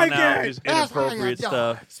 Yelling out just inappropriate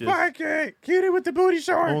stuff. Just, Spikey, cutie with the booty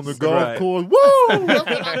shorts. On the golf Right. course. Woo! That's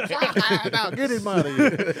what I'm trying. Now get him out of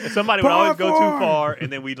here. somebody would always go too far,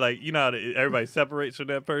 and then we'd how everybody separates from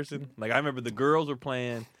that person. Like I remember the girls were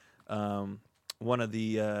playing one of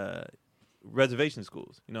the reservation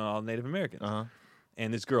schools, all Native Americans,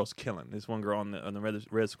 and this girl's killing. This one girl on the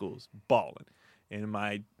red schools balling, and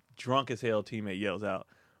my drunk as hell teammate yells out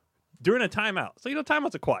during a timeout. So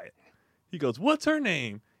timeouts are quiet. He goes, "What's her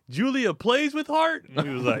name? Julia plays with heart." And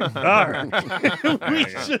we was like, "All right." We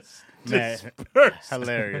just dispersed.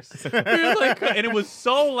 Hilarious. We was like, and it was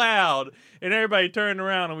so loud, and everybody turned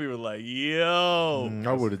around, and we were like, "Yo."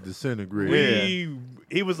 I would have disintegrated.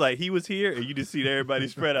 He was like, he was here, and you just see everybody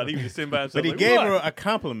spread out. He was just sitting by himself. But he like, gave "What?" her a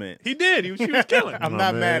compliment. He did. She was killing. I'm Oh,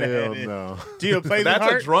 not man, mad at hell it. no. Julia plays That's with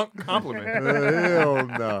a heart. drunk compliment. Hell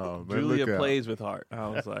no. Man, Julia look out. plays with heart. I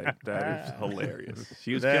was like, that is hilarious.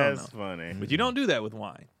 She was killing That's though. funny. But you don't do that with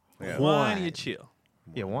wine. Yeah. Wine, you chill.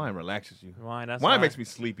 Yeah, wine relaxes you. Wine, that's Wine why- makes me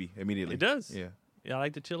sleepy immediately. It does. Yeah. Yeah, I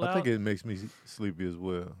like to chill I out. think it makes me sleepy as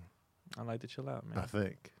well. I like to chill out, man. I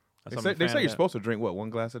think. That's They what say, I'm a they fan say of you're that. supposed to drink, what,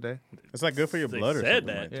 one glass a day? It's like good for your They blood or said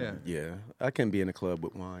something that. like Yeah. Yeah, I couldn't be in a club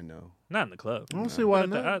with wine though. Not in the club. I don't see why But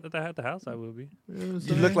not. at the house, I will be. You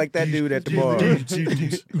look like that dude at the bar.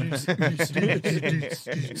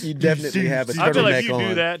 You definitely have a I feel like turtleneck you on.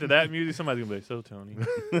 do that to that music, somebody's gonna be like, "So Tony,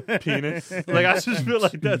 penis." Like I just feel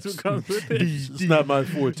like that's what comes with it. It's not my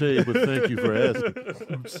forte, but thank you for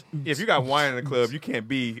asking. If you got wine in the club, you can't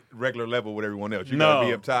be regular level with everyone else. You No. gotta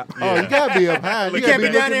be up top. Oh, you gotta be up high. You You gotta can't be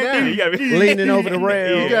be down looking there. down. You gotta be Leaning over the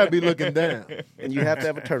rail. You gotta be looking down. And you have to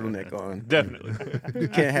have a turtleneck on. Definitely. You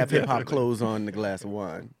can't have hip hop clothes on and a glass of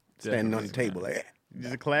wine. Standing on the table like,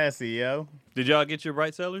 Just classy, yo. Did y'all get your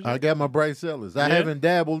Bright Sellers? I got my bright sellers. I Yeah? haven't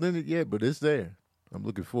dabbled in it yet, but it's there. I'm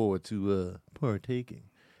looking forward to partaking.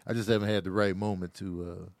 I just haven't had the right moment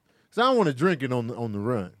to. Cause I don't want to drink it on the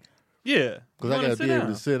run. Yeah. Cause I gotta be able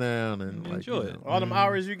to sit down and like, Enjoy you it. know. All them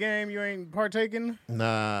hours you game, you ain't partaking.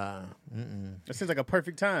 Nah. Mm-mm. That seems like a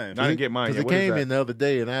perfect time. I didn't get mine Cause yet. it What is came that? in the other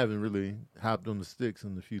day, and I haven't really hopped on the sticks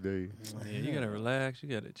in a few days. Yeah, you gotta relax. You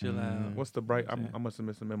gotta chill out. What's the bright? I must have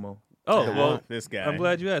missed the memo. Oh well, This guy. I'm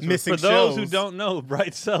glad you asked. Missing For those who shows. don't know,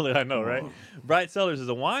 Bright Cellar, I know, right? Bright Cellars is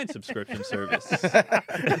a wine subscription service,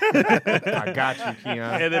 I got you,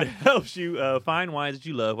 Keon. and it helps you find wines that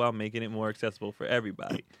you love while making it more accessible for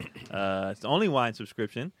everybody. It's the only wine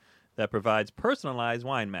subscription that provides personalized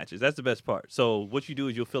wine matches. That's the best part. So what you do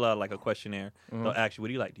is you'll fill out like a questionnaire. They'll ask you, what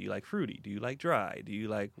do you like? Do you like fruity? Do you like dry? Do you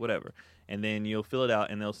like whatever? And then you'll fill it out,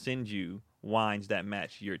 and they'll send you wines that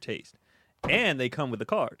match your taste. And they come with a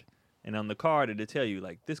card. And on the card, it'll tell you,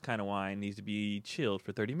 like, this kind of wine needs to be chilled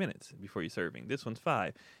for 30 minutes before you're serving. This one's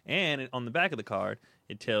 5. And on the back of the card,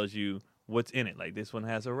 it tells you what's in it. Like, this one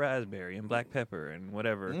has a raspberry and black pepper and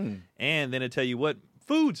whatever. And then it'll tell you what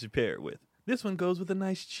foods to pair it with. This one goes with a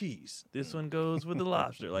nice cheese. This one goes with a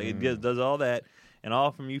lobster. Like, it just does all that. And all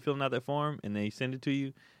from you filling out that form, and they send it to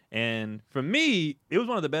you. And for me, it was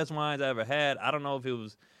one of the best wines I ever had. I don't know if it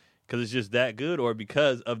was because it's just that good or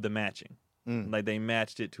because of the matching. Like, they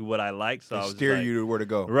matched it to what I liked. So I was Steer like, you to where to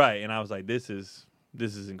go. right. And I was like, this is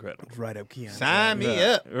incredible. Right up, Keon. Sign me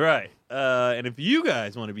up. Right. And if you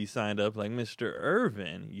guys want to be signed up like Mr.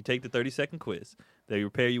 Irvin, you take the 30-second quiz. They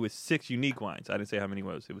pair you with 6 unique wines. I didn't say how many it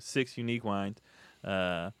was. It was 6 unique wines.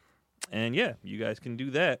 And yeah, you guys can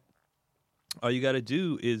do that. All you got to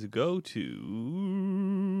do is go to...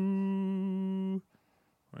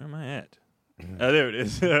 Where am I at? There it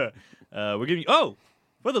is. We're giving you...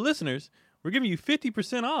 for the listeners, we're giving you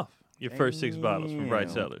 50% off your first 6 bottles from Bright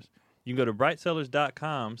Cellars. You can go to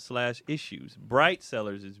brightsellers.com/issues. Bright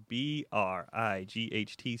Cellars is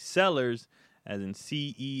BRIGHT Cellars, as in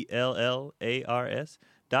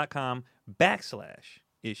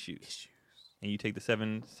CELLARS.com/issues. And you take the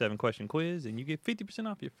 7 question quiz, and you get 50%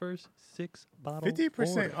 off your first 6 bottles.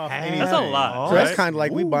 50% off anything. That's a lot. So that's right? kind of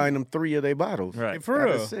like we buying them 3 of their bottles. Right. For Out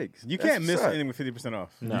of real. 6. You That's can't miss what's up. anything with 50%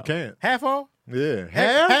 off. No. You can't. Half off? Yeah.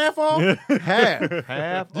 Half off? Half.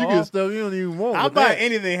 Half You get stuff you don't even want. I'll with buy that.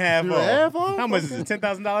 anything half You off. half off? How much is it?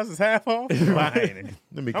 $10,000 is half off? I'm buying it.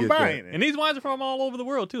 Let me I'm get buying that. And these wines are from all over the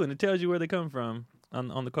world, too, and it tells you where they come from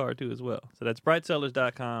on the card, too, as well. So that's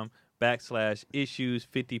brightsellers.com/issues,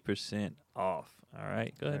 50% off. All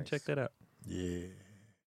right, go ahead and check that out. Yeah.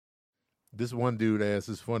 This one dude asked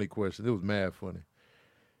this funny question. It was mad funny.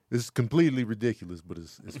 It's completely ridiculous, but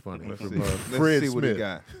it's funny. Let's From, see. Fred Let's see what he Smith.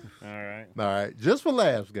 got. All right. All right, just for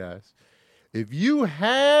laughs, guys. If you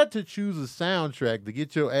had to choose a soundtrack to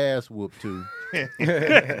get your ass whooped to,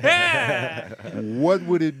 what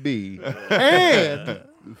would it be? And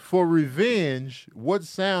for revenge, what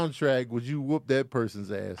soundtrack would you whoop that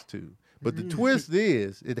person's ass to? But the twist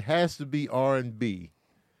is, it has to be R&B,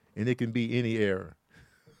 and it can be any era.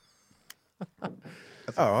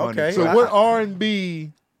 Oh, okay. So what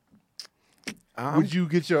R&B I'm, would you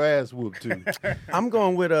get your ass whooped to? I'm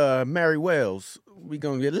going with Mary Wells. We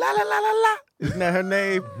gonna get la la la la la. Isn't that her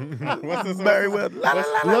name? What's this? Mary Wells. La la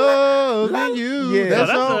la la. Loving you. Yeah.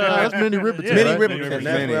 That's, No, all. that's, That's Minnie Riperton. yeah, Minnie right? Riperton.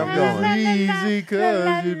 That's where I'm going. Easy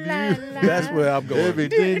cause you're beautiful. That's where I'm going.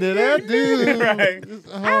 Everything that I do. Right. is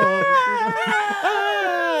hard.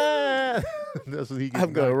 That's what he gets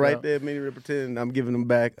I'm going knocked right out. there, Minnie Riperton. I'm giving them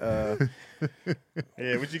back. Yeah,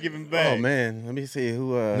 what you giving back? Oh man, let me see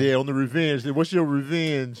who. Yeah, on the revenge. What's your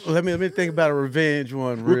revenge? Let me think about a revenge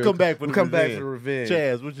one. We'll real come back quick. for the We'll come back revenge. for the revenge.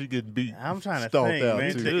 Chaz, what you getting beat? I'm trying to stomped think, out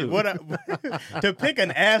man. too. To pick an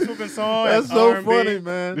ass whooping song. That's as so R&B? funny,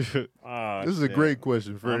 man. Oh, This is a shit. grey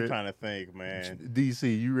question, I'm Fred. trying to think, man.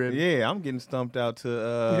 DC, you ready? Yeah, I'm getting stumped out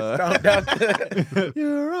to. Stomped out to-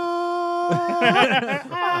 You're all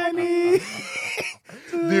I need.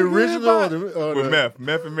 The original or the With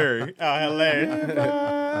Meth and Mary. Oh, hilarious.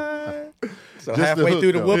 So Just the halfway hook,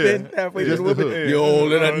 through the though. whooping, Yeah. halfway Just through the the whooping, hook. you're all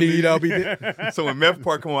that I need, I'll be there. So when meth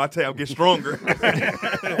part come on, I tell you, I'll get stronger.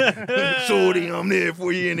 Shorty, I'm there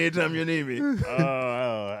for you anytime you need me.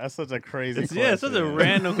 Oh, that's such a crazy question. Yeah, such a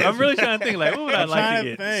random. I'm really trying to think like, what would I I'm like trying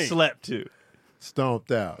to to get think. slept to?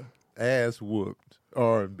 Stomped out, ass whooped,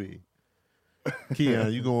 R&B.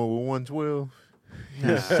 Keon, you going with 112?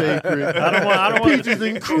 Sacred. I don't want Peaches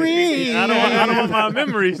and cream. I don't want my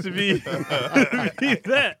memories to be,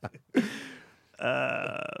 that.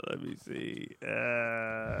 Let me see.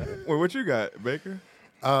 Wait, what you got, Baker?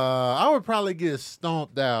 I would probably get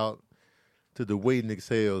stomped out to the Wait and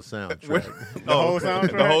Exhale soundtrack. The whole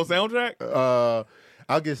soundtrack? The whole soundtrack?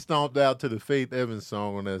 I'll get stomped out to the Faith Evans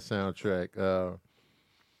song on that soundtrack.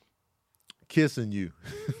 Kissing You.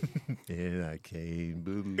 And I can't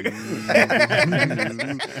believe because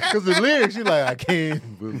the lyrics, you're like, I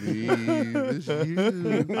can't believe it's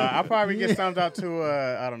you. I'll probably get stomped out to,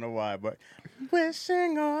 I don't know why, but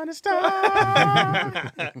wishing on a star,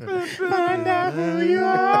 find out who you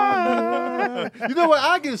are. You know what?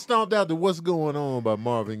 I get stomped out to What's Going On by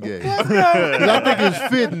Marvin Gaye. 'Cause I think it's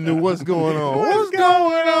fitting to What's Going On. What's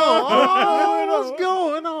going on? Oh, what's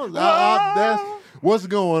going on? That's What's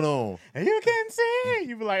Going On. And you can see.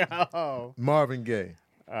 You be like, oh. Marvin Gaye.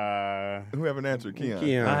 Who haven't answered? Keon.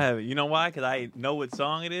 Keon. I have it. You know why? Because I know what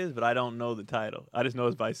song it is, but I don't know the title. I just know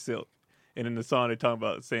it's by Silk. And in the song, they're talking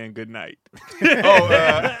about saying goodnight.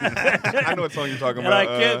 I know what song you're talking And about.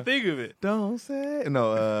 I can't think of it. Don't say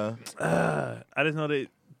no. I just know they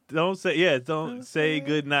don't say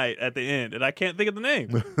good night at the end, and I can't think of the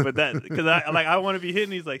name. But that because I want to be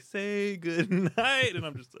hitting. He's like say good night, and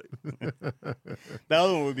I'm just like The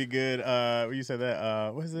other one would be good. You said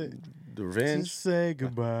that. What is it? The To Revenge. say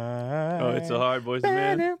goodbye. oh, it's so hard, boys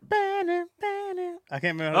and men. I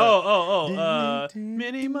can't remember.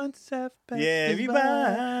 Many months have passed Yeah, me by. by.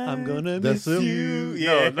 I'm gonna That's miss him? you.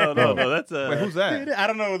 Yeah. No. That's Wait, who's that? I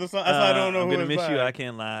don't know the song. That's why I don't know I'm who gonna it's miss by. you. I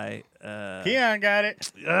can't lie. Keon got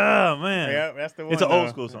it. Oh man, Yeah, that's the one. It's an though. old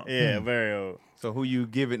school song. Yeah, very old. So who you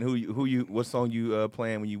giving? Who you? What song you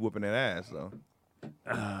playing when you whooping that ass? Though.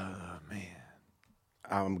 Man.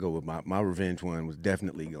 I'm going with my revenge one was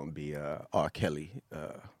definitely going to be R. Kelly,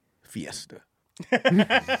 Fiesta.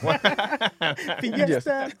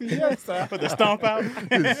 Fiesta. With the stomp out.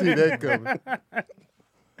 Didn't see that coming.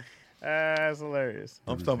 That's hilarious.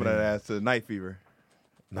 I'm stomping that ass to Night Fever.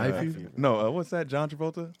 Night Fever? No, what's that? John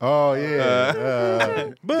Travolta? Oh, yeah.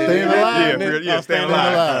 Staying Yeah, alive. yeah, staying Staying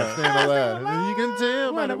alive. alive. Staying alive. And you can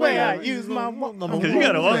tell by the way I use my Because you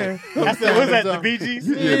gotta watch it. What's that? The Bee Gees?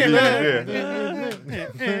 Yeah.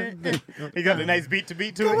 He got a nice beat to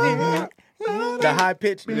it. The high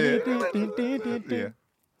pitch. Yeah. Let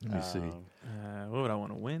me see. What would I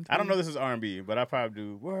want to win? I don't know this is R&B, but I probably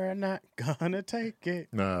do. We're not gonna take it.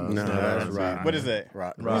 No, No, that's that's right. What is that?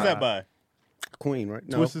 Rock. Who's that by? Queen, right?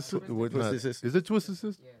 No. Twisted Sister? What, Twisted not- Sister. Is it Twisted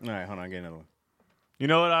Sister? All right, hold on, get another one. You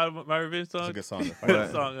know what? My revenge song. It's a good song.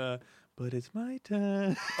 That song. But it's my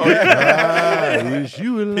time. I wish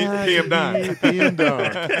you would like PM Don. me, PM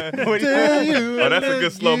Don. Tell you Oh, that's a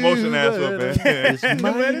good slow motion ass but whooping. It's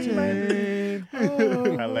my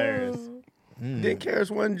time. Hilarious. Didn't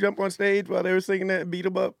Karis One jump on stage while they were singing that and beat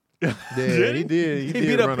him up? Yeah, he did. He beat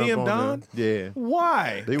did up run PM on Don? them. Yeah.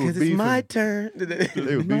 Why? They were Because it's beefing. my turn. They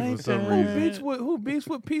were beefing for some reason. Who beats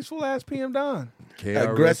with peaceful ass PM Don?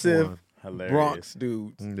 KRS-One. Aggressive Hilarious. Bronx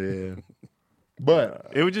dudes. Yeah.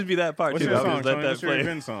 But It would just be that part What's too. your I song, would just Tony? let What's that your play.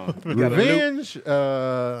 revenge song? revenge,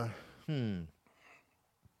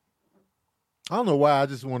 I don't know why I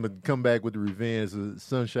just want to come back with the revenge.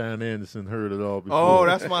 Sunshine Anderson heard it all before. Oh,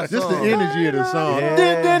 that's my just song. the energy of the song.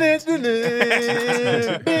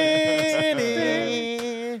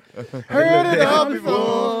 Heard it all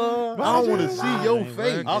before. I don't want to see your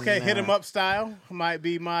face. Okay, Hit 'em Up Style might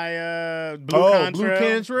be my Blue Oh, Contrail. Blue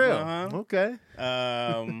Cantrell. Uh-huh. Okay.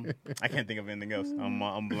 I can't think of anything else. I'm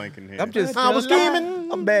blanking here. I'm just. I was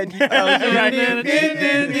scheming. I'm bad.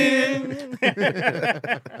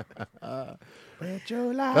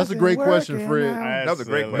 That's a great question, Fred. That was a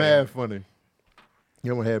great That's question. Mad funny.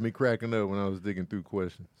 You almost had me cracking up when I was digging through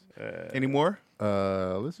questions. Any more?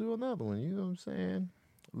 Let's do another one. You know what I'm saying?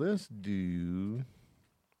 Let's do.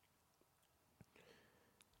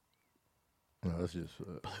 No, let's just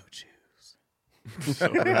Blue juice.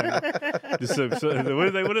 What do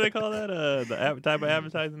they call that? The type of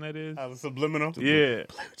advertising that is. Subliminal. Yeah.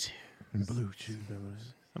 blue chew.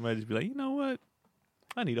 Somebody just be like, you know what?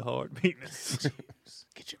 I need a hard penis.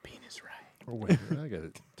 Get your penis right. Oh wait, I got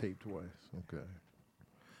it taped twice. Okay.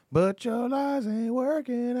 But your lies ain't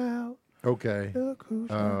working out. Okay. Look who's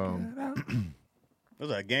working out. Those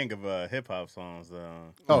are a gang of hip hop songs.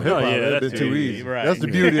 Oh, hip hop, yeah, that'd that's been too too easy. easy. Right. That's the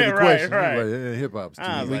beauty of the Right, question. right. Hip hop's too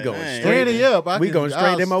I was easy. We like, going man. straight. Ante up. We going straight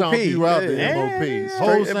I'll MOP. stomp you out Yeah. the Yeah. MOP.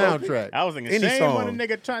 Whole Straight soundtrack. I was thinking, Any shame song. on a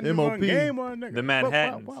nigga trying to do MOP. one game on a nigga. The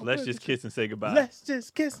Manhattans. Wow, Let's just kiss and say goodbye. Let's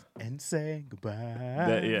just kiss and say goodbye.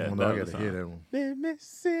 Yeah, Oh, no, that I was gotta the hear song. that one. Been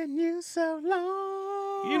missing you so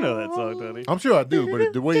long. You know that song, Tony. I'm sure I do,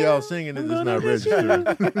 but the way y'all singing it is not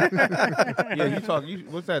registered. Yeah, you talk.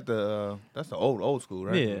 What's that? That's the old school,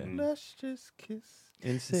 right? Yeah. Let's just kiss.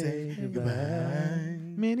 And say goodbye.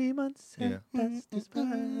 Many months Yeah. have passed by.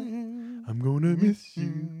 I'm gonna miss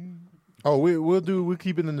you. Oh, we'll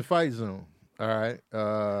keep it in the fight zone. All right.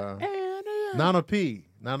 Nana P.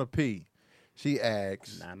 She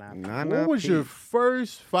asks, what was your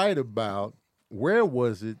first fight about? Where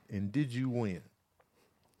was it? And did you win?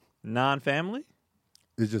 Non-family?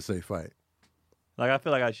 It just say fight. Like, I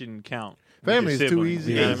feel like I shouldn't count. Family is your too siblings,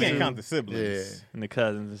 easy. you Yeah, know you what I can't mean? count the siblings. Yeah. And the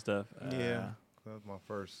cousins and stuff. Yeah, that was my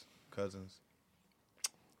first cousins.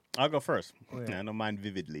 I'll go first. yeah. I know mine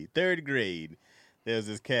vividly. 3rd grade. There's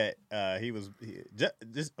this cat. I'm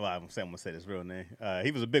gonna say his real name.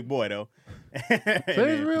 He was a big boy though. Say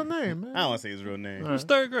his real name, man. I don't want to say his real name. It was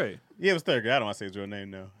 3rd grade. Yeah, it was 3rd grade. I don't want to say his real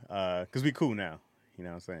name though, because we cool now. You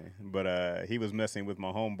know what I'm saying? But he was messing with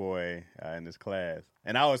my homeboy in this class,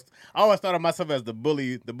 and I always thought of myself as the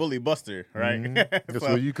bully buster, right? That's So-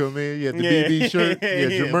 where you come in. You had the BB shirt. You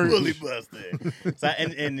had your merch. bully buster. So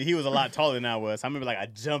and he was a lot taller than I was. I remember like I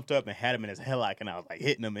jumped up and had him in his headlock, and I was like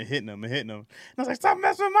hitting him. And I was like, "Stop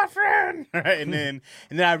messing with my friend!" Right? And then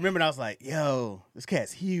I remember and I was like, "Yo, this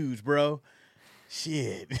cat's huge, bro."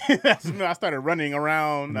 Shit. That's when I started running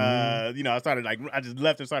around. I just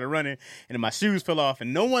left and started running, and then my shoes fell off,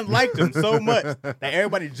 and no one liked him so much that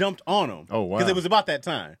everybody jumped on him. Oh, wow. Because it was about that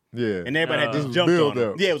time. Yeah. And everybody had This just was jumped on build him.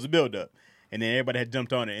 up. Yeah, it was a build up. And then everybody had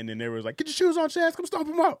jumped on it, and then they was like, "Get your shoes on, Chaz. Come stomp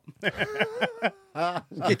him out."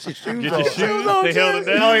 Get your shoes Get on. your shoes on. They held it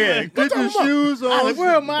down. Oh, yeah. Get your shoes on. I was like,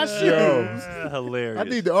 "Where are my shoes?" Yo. Hilarious. I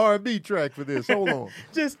need the R&B track for this. Hold on.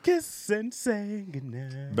 Just kiss and say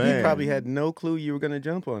goodnight. Man. He probably had no clue you were going to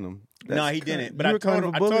jump on him. No, he didn't. But you I were kind told of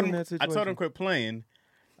him, a I bully told in him, that I situation. told him quit playing,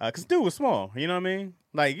 because dude was small. You know what I mean?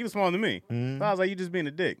 Like he was smaller than me. So I was like, "You just being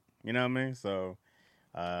a dick." You know what I mean? So,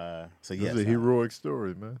 This yes, is a heroic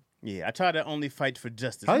story, man. yeah. I try to only fight for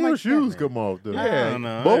justice. How I'm your like, shoes "Damn, come off, though? man." I don't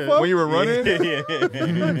know. Both of them? When you were running, Yeah.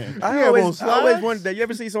 I have on always slides? wondered that. You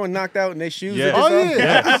ever see someone knocked out and their shoes? Yes. are Oh,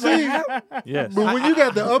 just off? yeah. See? Yes. But when you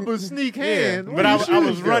got the upper sneak hand, But where I your was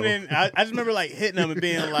shoes go? running. I just remember like hitting him and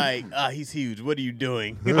being like, "He's huge. What are you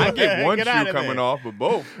doing?" I get one Get out shoe of coming there. off, but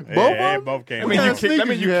both. Both Yeah, of them? both came. I mean, What you kind of kicked. I sneakers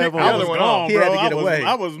mean, you you have kicked the on? I other was one gone, off. He had bro. to get away.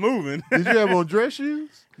 I was moving. Did you have on dress shoes?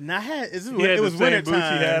 And I had. It He had was the same winter boots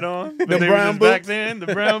time. he had on. But The they brown were just back boots? then. The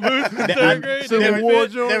brown boots. In 3rd grade. Civil They War were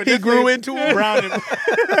fit. joint? He grew into it. Brown and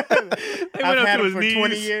They I've went up had to them his for knees.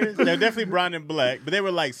 20 years. They're definitely brown and black, but they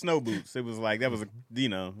were like snow boots. It was like that was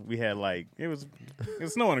we had like it was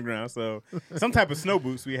snow on the ground, so some type of snow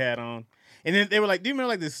boots we had on. And then they were like, do you remember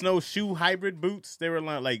like the snowshoe hybrid boots? They were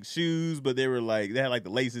like shoes, but they were like they had like the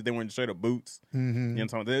laces. They weren't straight up boots. You know what I'm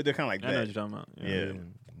talking about? They're kind of like I know what that. you're talking about. Yeah.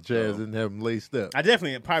 Jazz didn't have them laced up. I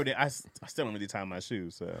definitely probably I still don't really tie my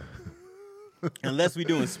shoes, so unless we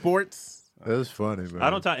doing sports. That's funny, man. I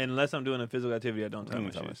don't tie unless I'm doing a physical activity. I don't tie I my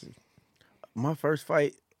don't tie my shoes. shoes. My first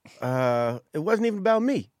fight, it wasn't even about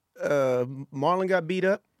me. Marlon got beat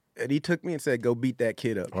up, and he took me and said, "Go beat that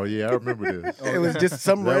kid up." Oh, yeah, I remember this. It was just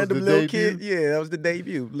some That was random the little debut? kid. Yeah, that was the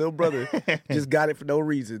debut. Little brother just got it for no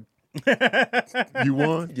reason. You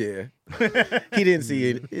won? Yeah, he didn't see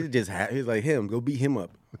it. It just happened. He was like, "Him, go beat him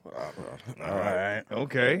up." All right.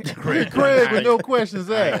 Okay. Craig with no questions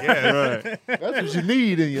asked. Right. That's what you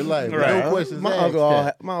need in your life. with Right. No questions My asked.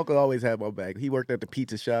 uncle, my uncle always had my back. He worked at the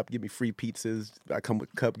pizza shop, give me free pizzas. I come with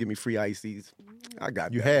a cup, give me free ices. I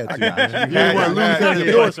got You that. had I to. got you. You didn't want to lose that Support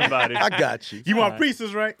endorsement. somebody. I got you. You want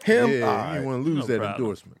pieces, right? Him? Yeah, All you right. didn't want to lose No that problem.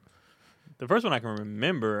 endorsement. The first one I can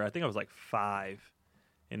remember, I think I was like 5,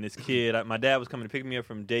 and this kid, my dad was coming to pick me up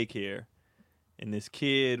from daycare, and this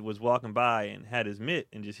kid was walking by and had his mitt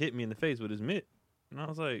and just hit me in the face with his mitt, and I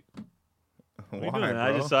was like, "What are you Why, doing?" bro?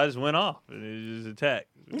 I just went off, and it was just attacked.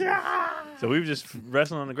 So we were just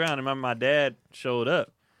wrestling on the ground, and my dad showed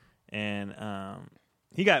up, and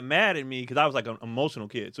he got mad at me because I was like an emotional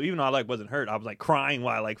kid. So even though I like wasn't hurt, I was like crying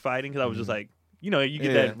while like fighting because I was just like, you know, you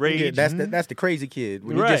get that rage. Yeah, that's the crazy kid.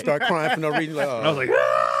 When you Right. just start crying for no reason, like, oh. And I was like,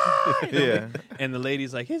 "Ah!" Yeah. And the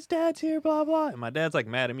lady's like, his dad's here, blah, blah. And my dad's like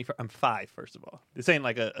mad at me. I'm 5, first of all. This ain't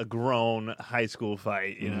like a grown high school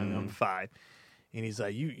fight. You know, I'm 5. And he's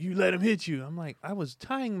like, you let him hit you. I'm like, I was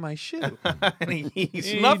tying my shoe. And he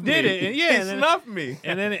snuffed did me. it. And Yeah, he and then- snuffed me.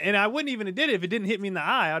 And I wouldn't even have did it if it didn't hit me in the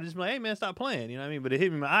eye. I'd just be like, hey, man, stop playing. You know what I mean? But it hit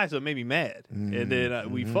me in my eye, so it made me mad. And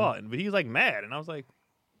then we fought. But he was like mad. And I was like,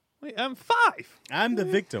 wait, I'm 5. I'm the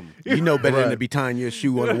victim. You know better than to Right. be tying your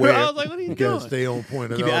shoe I unaware. was like, what are you You gotta doing? stay on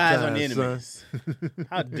point at Keep all your eyes on times, the son. enemies.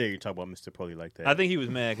 How dare you talk about Mr. Polly like that? I think he was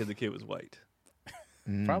mad because the kid was white.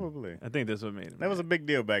 Probably. I think that's what made him That was a mad. big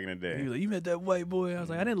deal back in the He day. was like, you met that white boy? I was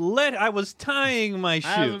like, I was tying my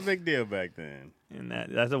That shoe. was a big deal back then. And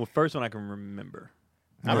that's the first one I can remember.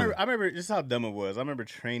 I remember just how dumb it was. I remember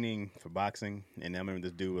training for boxing, and I remember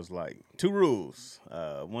this dude was like, 2 rules.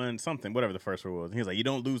 One, something, whatever the first rule was. And he was like, you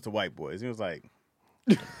don't lose to white boys. He was like,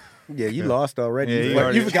 Yeah, you lost already. Yeah, You you forgot-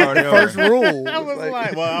 already you forgot the started first over. rule. I was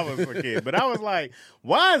like, well, I was a kid, but I was like,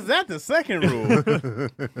 why is that the second rule?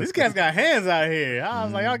 These cats got hands out here. I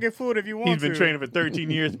was like, y'all get food if you want to. He's been training for 13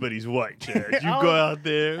 years, but he's white, Chad. You I go was- out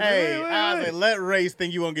there. Hey, wait, I was wait. like, let race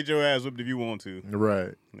think you won't get your ass whipped if you want to.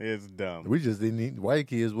 Right. It's dumb. We just didn't need, white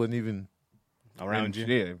kids wasn't even Around you.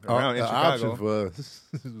 Yeah, around in an Chicago. option for us.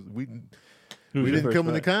 we Who was your didn't first come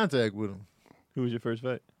into fight? contact with them. Who was your first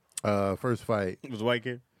fight? First fight. It was a white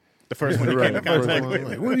kid. The first one you Right, came in first contact one, with.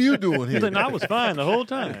 like, what are you doing He's here? like, no, I was fine the whole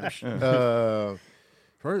time. I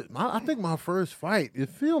think my first fight, it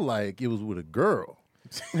feel like it was with a girl.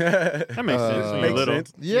 That makes sense. When you're makes little.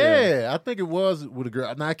 sense. Yeah, I think it was with a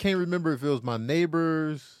girl. Now I can't remember if it was my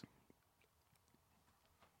neighbors.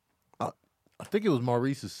 I think it was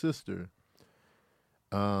Maurice's sister.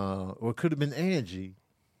 Or it could have been Angie.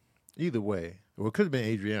 Either way. Or it could have been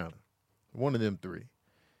Adriana. One of them 3.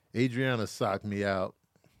 Adriana socked me out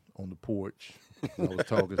on the porch. I was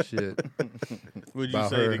talking shit Would you about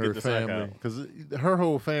say her to and her get the sack family. out? Because her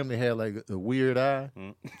whole family had like a weird eye.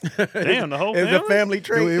 Damn, the whole It's family? a family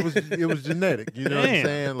trait. It was genetic. You know what I'm Damn.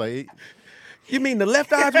 saying? Like You mean the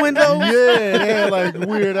left eye's window? yeah, they had like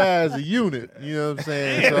weird eye as a unit. You know what I'm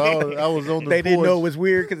saying? So I was on the They didn't porch. know it was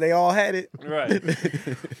weird because they all had it. Right.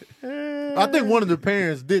 I think one of the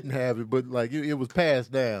parents didn't have it, but like it was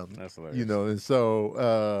passed down. That's hilarious. You know, and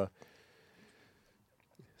so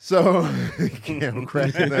I'm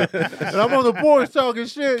cracking up. And I'm on the porch talking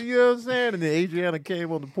shit, you know what I'm saying? And then Adriana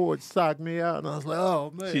came on the porch, socked me out, and I was like,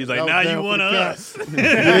 oh man. She's I like, was now down you for one the of count. us.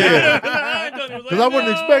 Yeah. Because Because I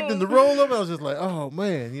wasn't expecting the roll up. I was just like, oh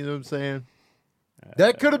man, you know what I'm saying?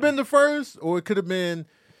 That could have been the first, or it could have been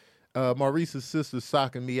Maurice's sister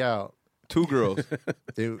socking me out. 2 girls.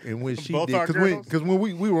 And when she Both did, our girls? because when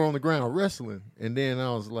we were on the ground wrestling, and then I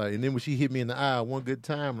was like, and then when she hit me in the eye one good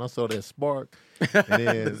time, and I saw that spark, and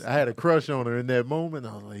then I had a crush on her in that moment.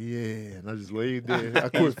 I was like, yeah, and I just laid there. I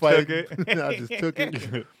quit fighting. I just took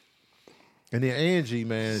it. And then Angie,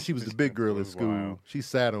 man, she was the big girl at school. Wow. She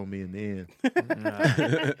sat on me in the end.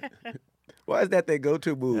 Why is that their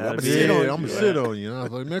go-to move? Yeah, I'm that'd gonna be sit Yeah, on I'm you. gonna sit on you. And I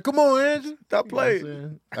was like, man, come on, Angie. Stop You know what I'm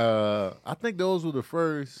playing. saying? I think those were the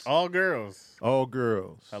first All girls. all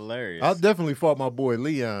girls. Hilarious. I definitely fought my boy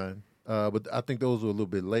Leon, but I think those were a little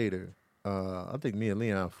bit later. I think me and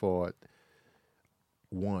Leon fought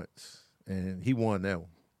once, and he won that one.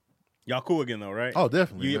 Y'all cool again though, right? Oh,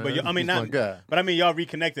 definitely. man. But I mean, He's my not. guy. But I mean, y'all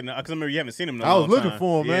reconnected because I remember you haven't seen him. In a I was long looking time.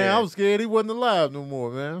 for him, man. Yeah. I was scared he wasn't alive no more,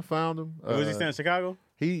 man. I found him. Was he staying in Chicago?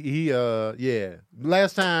 Yeah.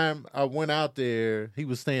 Last time I went out there, he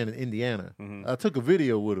was staying in Indiana. I took a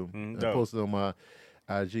video with him and dope. posted on my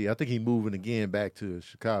IG. I think he's moving again back to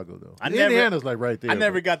Chicago though. never- Indiana's like right there. I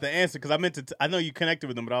never bro. got the answer because I meant to. I know you connected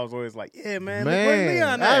with him, but I was always like, "Yeah, man, where's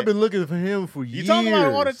Leon Man, at?" I've been looking for him for You years. talk about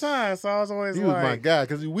him all the time, so I was always He like, was my guy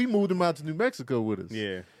because we moved him out to New Mexico with us.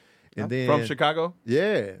 "Yeah." and then From Chicago?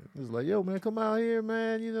 Yeah, he was like, "Yo, man, come out here,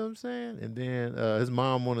 man." You know what I'm saying? And then his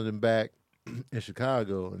mom wanted him back in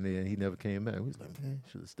Chicago, and then he never came back. He was like, "Man,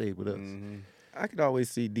 should have stayed with us." I could always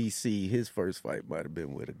see DC. His first fight might have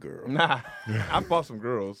been with a girl. Nah. I fought some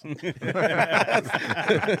girls. I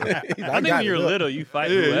think when you're little, you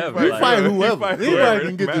fight whoever. You like- fight whoever. fight Anybody whoever. can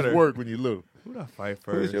It get matter. this work when you little. Who did I fight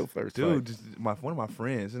first? Who was your first Dude, fight? just one of my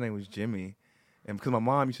friends. His name was Jimmy. And because my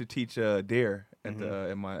mom used to teach dare at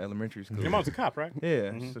at my elementary school. Your mom's a cop, right?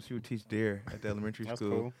 Yeah, so she would teach dare at the elementary That's school.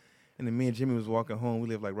 cool. And then me and Jimmy was walking home. We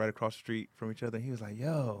lived like right across the street from each other. And he was like,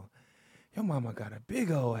 "Yo, your mama got a big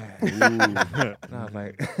old ass." And I was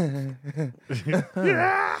like,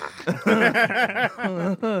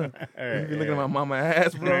 "You be looking at my mama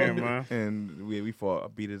ass, bro." Yeah, man. And we fought. I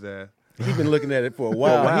beat his ass. He been looking at it for a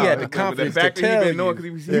while. He had the confidence to tell you. Because he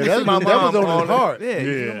Yeah, that see my was- that was mom on his all- heart. Yeah, he said,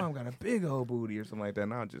 Yeah. your mom got a big old booty or something like that.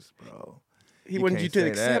 And I just, bro. He wanted can't you to say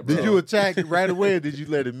accept that, Did bro. you attack right away, or did you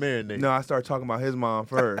let it marinate? No, I started talking about his mom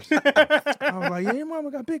first. I was like, "Yeah, your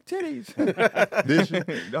mama got big titties." Did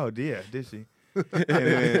she? Oh, yeah, did she?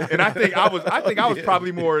 And I think I was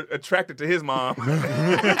probably more attracted to his mom. You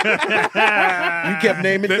kept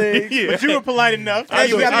naming things. Yeah. But you were polite enough. I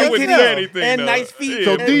you got wouldn't big say titties anything, and though. nice feet.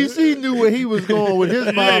 So DC knew where he was going with his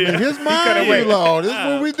mom, and his mind was like, "Oh, this is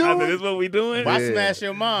what we I said, doing." this is what we doing? Why Yeah. smash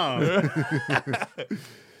your mom?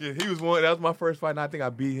 Yeah, he was one. That was my first fight, and I think I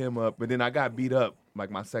beat him up. But then I got beat up like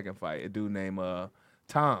my second fight. A dude named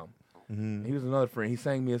Tom. He was another friend. He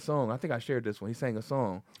sang me a song. I think I shared this one. He sang a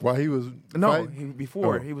song. While he was No, fighting?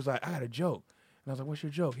 before Oh. he was like, I had a joke, and I was like, "What's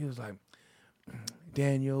your joke?" He was like,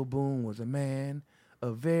 "Daniel Boone was a man,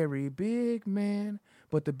 a very big man,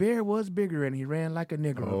 but the bear was bigger, and he ran like a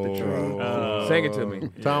nigger up the tree." Oh. Sang it to me.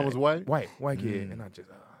 Tom was white. White kid, and I just.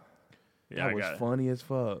 Yeah, I That was got it. funny as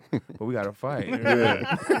fuck, but we got to fight.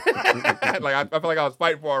 Yeah. Like I felt like I was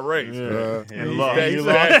fighting for a race. And He lost. said- he You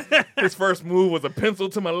said lost. his first move was a pencil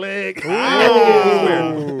to my leg. I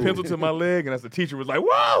swear, pencil to my leg, and as the teacher was like,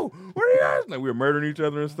 "Whoa, what are you guys?" Like we were murdering each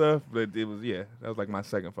other and stuff. But it was that was like my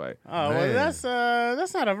second fight. Oh, well, Man.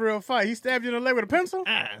 that's not a real fight. He stabbed you in the leg with a pencil.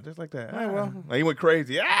 Just like that. Oh, well. Like he went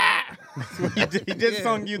crazy. he just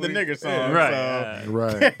sung you the nigger song. Right.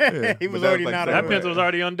 Right. So he was that already was like not. That a- pencil was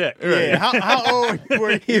already on deck. Yeah. How old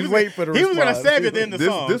were you? He was waiting for the He was gonna response. stab you at the end of the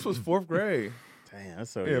song. This was fourth grade. Damn,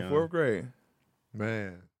 that's so Yeah, young. fourth grade.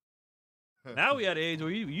 Man. Now we at an age where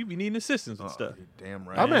you be needing assistance and stuff. You're damn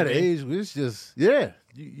right. I'm at an age where it's just,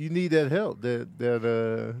 you need that help,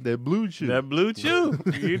 that blue chew. That blue chew.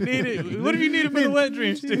 You need it. What if you need it for the wet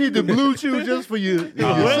dreams? You need the blue chew just for you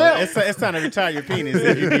Well, yourself. it's time to retire your penis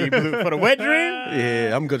if you need blue for the wet dream.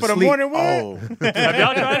 Yeah, I'm gonna For the sleep. morning wood? Oh, Have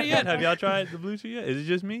y'all tried it yet? Have y'all tried the blue chew yet? Is it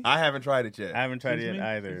just me? I haven't tried it yet. I haven't tried it Excuse yet me?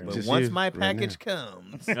 either. But Just once you my right package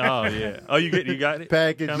comes. Oh yeah. Oh, you got it.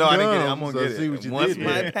 Package No, I didn't get it. I'm comes, gonna I get see it. what you Once did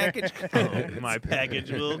my there. package comes. My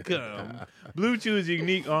package will come. Blue Chew is a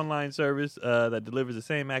unique online service that delivers the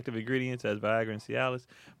same active ingredients as Viagra and Cialis,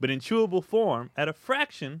 but in chewable form at a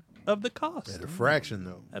fraction of the cost. At a fraction,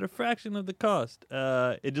 though. At a fraction of the cost.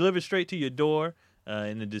 It delivers straight to your door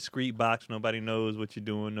in a discreet box. Nobody knows what you're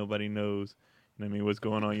doing. Nobody knows. You know what I mean, what's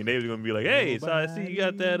going on? Your neighbor's gonna be like, "Hey, so I see you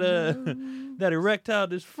got that that erectile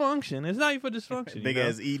dysfunction." It's not even for dysfunction. Big you know?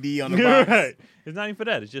 ass ED on the box. Right. It's not even for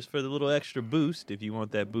that. It's just for the little extra boost if you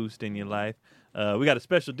want that boost in your life. We got a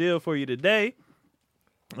special deal for you today.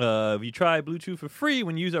 If you try Blue Chew for free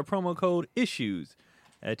when you use our promo code ISSUES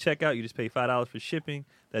at checkout, you just pay $5 for shipping.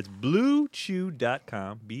 That's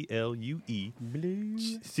bluechew.com,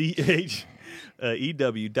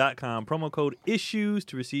 BLUECHEW.com. Promo code ISSUES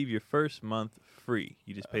to receive your first month free.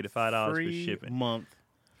 You just pay the $5 for Free shipping. month.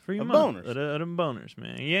 Free of month boners. of them boners,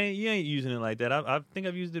 man. You ain't using it like that. I think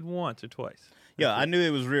I've used it once or twice. Yeah, I knew it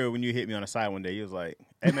was real when you hit me on the side one day. He was like,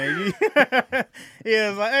 "Hey man, you," he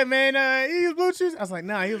was like, "Hey man, you use Bluetooth?" I was like,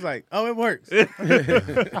 "Nah." He was like, "Oh, it works."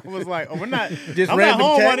 I was like, "Oh, we're not." Just I'm not random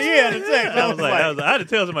home text? on the air to text. I was like, I had to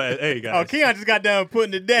tell somebody, "Hey "Oh, guys." Keon just got done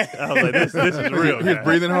putting it down." I was like, "This is real." He was guys.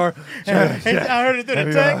 breathing hard. I heard it through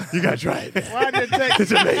the text. You gotta try it. Why did text?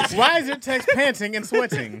 It's amazing. Why is your text panting and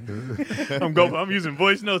sweating? I'm using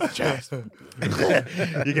voice notes. Chest. You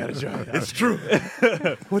gotta try it. It's true.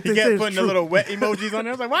 What He kept putting the little wet emojis on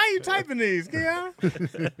there. I was like, "Why are you typing these, Keon?"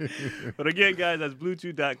 But again, guys, that's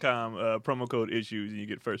Bluetooth.com, promo code ISSUES, and you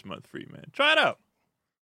get first month free, man. Try it out.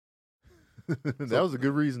 That was a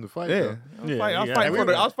good reason to fight, Yeah, though. I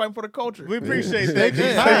was fighting for the culture. We appreciate Thank that. you.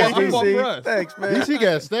 Yeah, Thank I you. fought for us. Thanks, At man. least he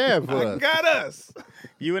got stabbed for I us. got us.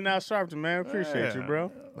 You and Al Sharpton, man. Appreciate you,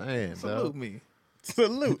 bro. Man, Salute dog. me.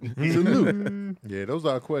 Salute. Salute. Yeah, those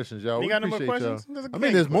are our questions, y'all. You We got no more appreciate questions? y'all. There's a I mean,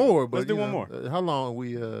 cake. there's more, but Let's do you one know, more. how long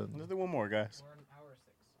we? Let's do one more, guys.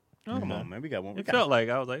 Come on, man. We got one. It felt like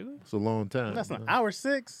I was like, It's a long time. That's not hour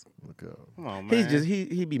 6. Look up. Come on, man. He's just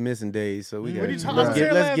he be missing days, so we What got. are you talking about?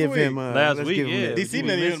 Here Let's last give week. him Last let's week, give him yeah. that. DC You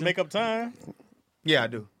didn't even missing? make up time. Yeah, I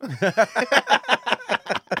do.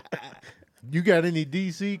 You got any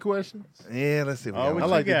DC questions? Yeah, let's see. Oh, what I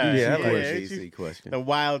you like the got? DC Yeah, I like question. the what you- DC question. The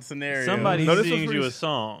wild scenario. somebody No, this was sings you pretty- a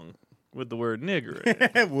song with the word nigger in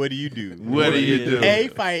it. What do you do? What do you do? A,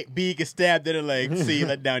 fight. B, get stabbed in the leg. C,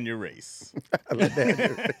 let down your race.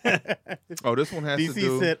 Oh, this one has to DC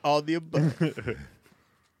do. said all the above.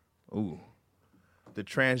 Ooh, the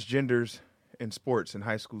transgenders in sports, in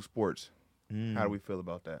high school sports. How do we feel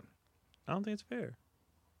about that? I don't think it's fair.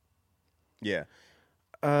 Yeah.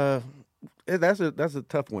 That's a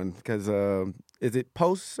tough one because is it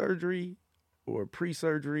post surgery or pre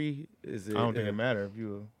surgery? Is it? I don't think it matters if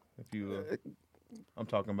you. I'm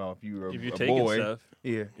talking about if you're If you're a taking boy. stuff,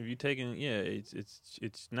 Yeah. if you're taking,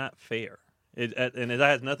 it's not fair. And that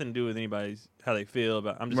has nothing to do with anybody's how they feel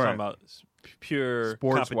about. I'm just Right. talking about pure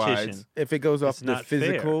Sports-wise. competition. If it goes off It's the not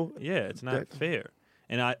physical, fair. Yeah, it's not that- fair.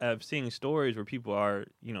 And I've seen stories where people are,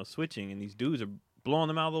 switching, and these dudes are blowing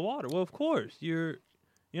them out of the water. Well, of course, you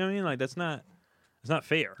know what I mean? Like, it's not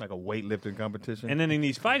fair. Like a weightlifting competition. And then in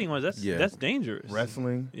these fighting ones, that's dangerous.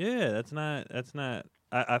 Wrestling. Yeah, that's not.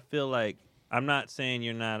 I feel like I'm not saying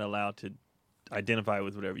you're not allowed to identify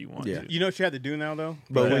with whatever you want to. You know what you have to do now, though?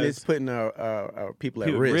 But when it's putting our people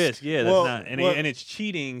at risk. Yeah, that's not. And it's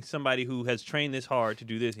cheating somebody who has trained this hard to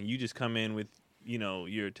do this, and you just come in with,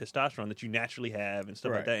 your testosterone that you naturally have and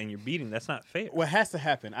stuff like that, and you're beating. That's not fair. What has to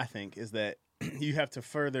happen, I think, is that you have to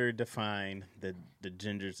further define the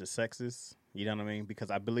genders, the sexes. You know what I mean? Because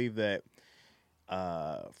I believe that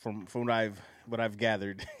from what I've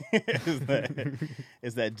gathered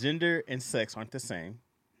is that gender and sex aren't the same.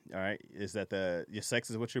 All right, is that your sex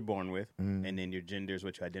is what you're born with, and then your gender is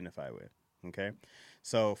what you identify with. Okay,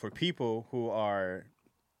 so for people who are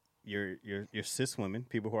your cis women,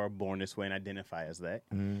 people who are born this way and identify as that,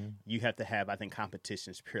 you have to have, I think,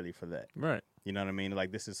 competitions purely for that. Right. You know what I mean?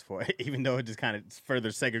 Like, this is for, even though it just kind of further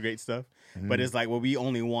segregates stuff, but it's like, well, we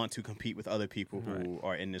only want to compete with other people who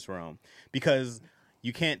are in this realm, because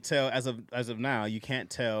you can't tell as of now, you can't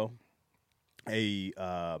tell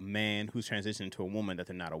a man who's transitioned to a woman that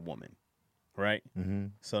they're not a woman, right?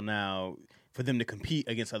 So now, for them to compete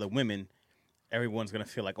against other women, everyone's gonna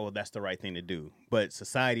feel like, oh, that's the right thing to do. But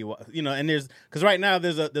society, and because right now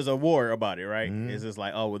there's a war about it, right? It's just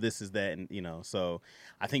like, oh, well, this is that, and so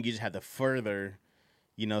I think you just have to further,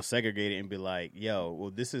 segregate it and be like, yo,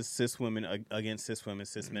 well, this is cis women against cis women,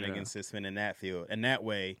 cis men against cis men in that field, and that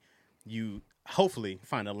way, you hopefully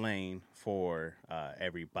find a lane for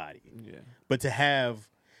everybody. Yeah. But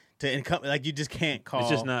like, you just can't call. It's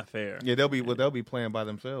just not fair. Yeah, they'll be playing by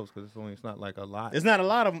themselves because it's not like a lot. It's not a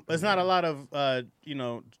lot of.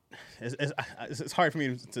 It's hard for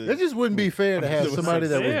me to. It just wouldn't be fair to have somebody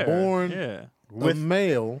that was born with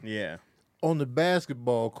male on the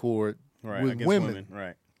basketball court with women.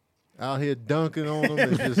 Right. Out here dunking on them,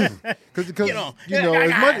 and just because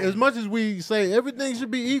as much as we say everything should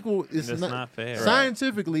be equal, it's not fair.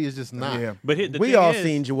 Scientifically, it's just not. Yeah. But we all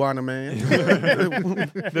seen Joanna Man.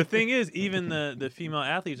 The thing is, even the female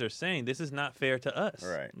athletes are saying this is not fair to us.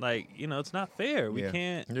 Right. Like, it's not fair. We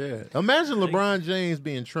can't. Yeah. Imagine LeBron James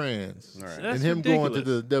being trans and him ridiculous. going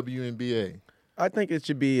to the WNBA. I think it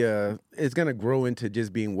should be. It's going to grow into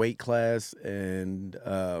just being weight class and.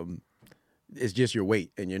 It's just your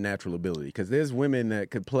weight and your natural ability. Because there's women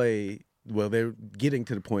that could play, well, they're getting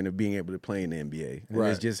to the point of being able to play in the NBA. And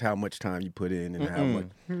it's just how much time you put in and how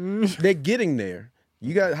much. They're getting there.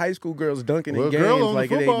 You got high school girls dunking in games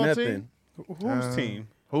like it ain't nothing. Whose team?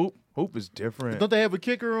 Hoop is different. Don't they have a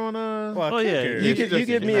kicker on? You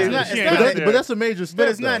give me but that's a major step. But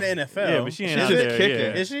it's not the NFL. Yeah, but she ain't out there. kicking.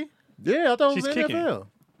 Yeah. Is she? Yeah, I thought it was She's kicking. NFL.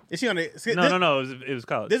 Is she on the? No. It was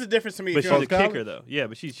college. There's a difference to me. But If she's you're a on, kicker, though. Yeah,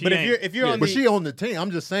 but she but ain't. if you're on But the, she on the team.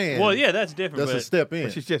 I'm just saying. Well, yeah, that's different. That's a step in.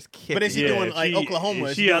 But she's just kicking. But is she doing like Oklahoma?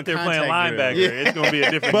 If she out there playing linebacker. It's gonna be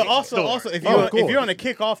a different. But also if you're on a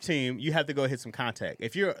kickoff team, you have to go hit some contact.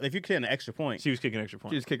 If you're kicking an extra point, she was kicking extra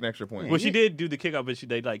point. She was kicking extra point. Well, she did do the kickoff, but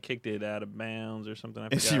they like kicked it out of bounds or something.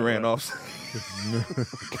 And she ran off.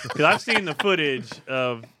 Because I've seen the footage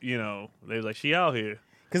of they was like, she out here.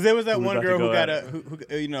 Because there was that one girl who got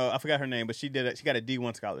I forgot her name, but she got a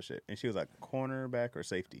D1 scholarship, and she was like cornerback or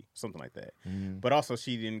safety, something like that. But also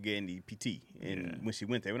she didn't get any PT, and when she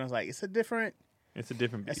went there, and I was like, it's a different beast.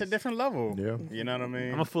 It's a different level. Yeah, you know what I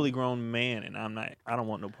mean. I'm a fully grown man, and I don't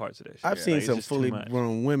want no parts of that shit. I've seen some fully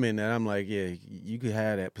grown women that I'm like, yeah, you could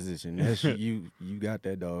have that position. That's you got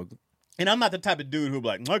that, dog. And I'm not the type of dude who'd be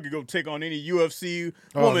like, I could go take on any UFC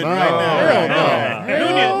woman right now.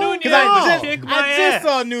 Nunez I just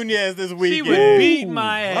saw Nunez this weekend. She would beat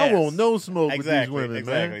my ass. I want no smoke with these women,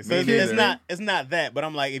 exactly. man. So it's not that, but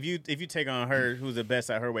I'm like, if you take on her, who's the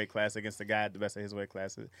best at her weight class, against the guy the best at his weight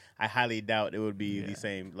class, I highly doubt it would be the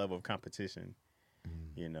same level of competition.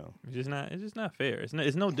 It's just not fair. It's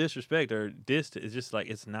no disrespect or it's just like,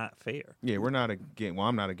 it's not fair. Yeah, we're not against. Well,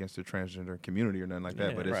 I'm not against the transgender community or nothing like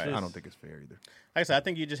that, but I don't think it's fair either. Like I said, I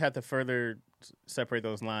think you just have to further separate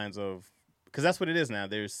those lines of, because that's what it is now.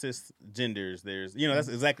 There's cisgenders. There's that's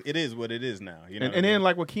exactly, it is what it is now. And then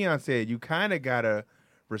like what Keon said, you kind of gotta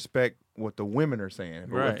respect what the women are saying.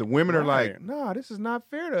 But right. if the women are like, nah, this is not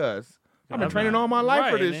fair to us. I've been training all my life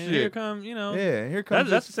for this shit. Here come, here comes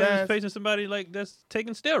that's the same as fast. facing somebody like that's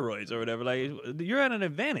taking steroids or whatever. Like, you're at an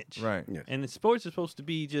advantage, right? Yes. And the sports are supposed to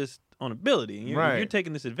be just on ability. And you're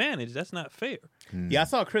taking this advantage. That's not fair. Yeah, I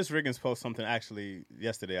saw Chris Riggins post something actually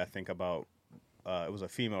yesterday. I think about it was a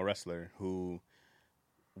female wrestler who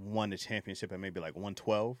won the championship at maybe like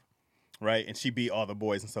 112. Right, and she beat all the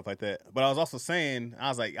boys and stuff like that. But I was also saying, I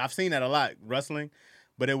was like, I've seen that a lot wrestling.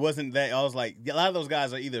 but it wasn't that. I was like, a lot of those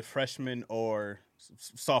guys are either freshmen or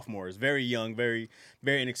sophomores, very young, very,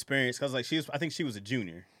 very inexperienced. Because like I think she was a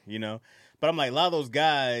junior, you know. But I'm like, a lot of those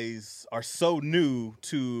guys are so new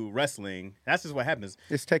to wrestling. That's just what happens.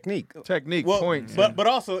 It's technique. Points. But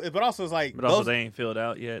also it's like, But also, they ain't filled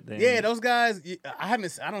out yet. those guys. I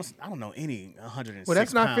don't know any 106. Well,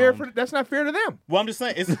 that's not fair. That's not fair to them. Well, I'm just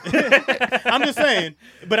saying. I'm just saying.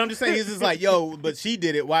 It's just like, yo, but she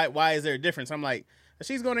did it. Why is there a difference? I'm like,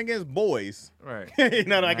 she's going against boys, right? You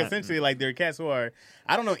know, like essentially, like they're cats who are.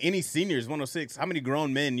 I don't know any seniors 106. How many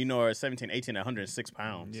grown men are 17, 18, 106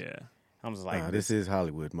 pounds? Yeah. I'm just like, this is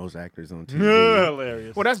Hollywood. Most actors on TV.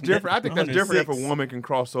 Hilarious. Well, that's different. I think that's different if 106. a woman can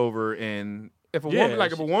cross over and if a Yeah,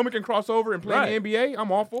 woman if a woman can cross over and play Right. in the NBA,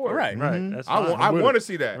 I'm all for it. Right. Right. That's I fine. want to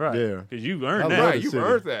see that. Right. Yeah. Because you've I earned love that. Right, to you've see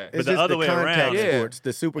earned that. It's the just other way contact around. Yeah. sports,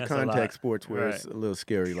 the super That's a contact lot. sports where Right. it's a little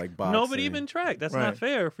scary, like boxing. No, but even track. That's Right. not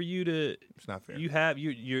fair for you to. It's not fair. You have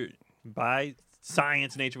you're by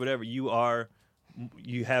science, nature, whatever.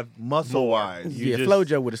 You have Muscle more. wise. You just-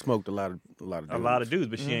 FloJo would have smoked a lot of dudes. a lot of dudes,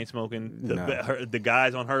 but she ain't smoking No. the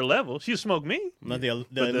guys on her level. She'll smoke me. the But the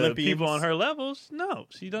Olympians. people on her levels, no,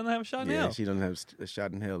 she doesn't have a shot in Yeah, hell. she doesn't have a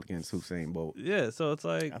shot in hell against Usain Bolt. Yeah, so it's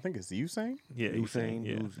like, I think it's Usain. yeah, Usain,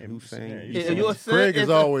 yeah. Usain. Yeah, Usain. Craig is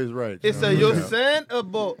always right. It's you a know? your son or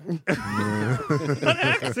boy? What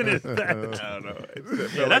accent is that? I don't know.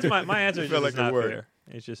 Yeah, that's my answer. Is felt just like a not word. fair.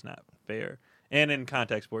 It's just not fair. And in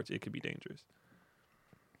contact sports, it could be dangerous.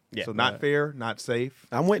 Yeah. So not fair, not safe.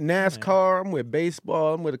 I'm with NASCAR. I'm with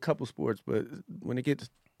baseball. I'm with a couple sports, but when it gets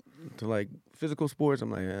to like physical sports,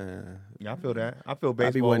 I'm like, Yeah, I feel that. I feel I'd be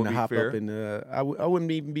baseball wanting would to be hop fair. up in the. I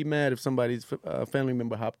wouldn't even be mad if somebody's family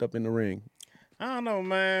member hopped up in the ring. I don't know,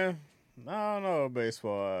 man. I don't know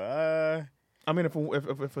baseball. I mean, if a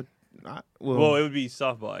Well, it would be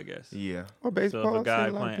softball, I guess. yeah. Or baseball. So if a guy I see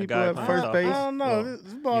a lot of playing- a people guy at playing first softball- base. I don't know. Well, this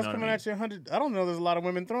ball's you know what coming I at you 100. I don't know. There's a lot of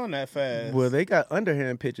women throwing that fast. Well, they got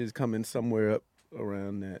underhand pitches coming somewhere up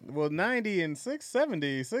around that. Well, 90 and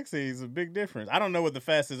 70, 60 is a big difference. I don't know what the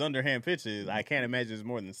fastest underhand pitch is. I can't imagine it's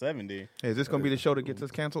more than 70. Hey, is this gonna be the show that gets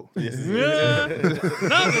us canceled?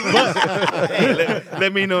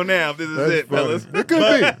 Let me know now if this is That's it, funny. fellas. It could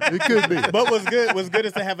be. It could be. But what's good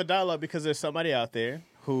is to have a dialogue because there's somebody out there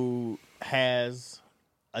who has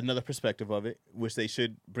another perspective of it, which they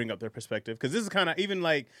should bring up their perspective. Because this is kind of even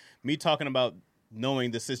like me talking about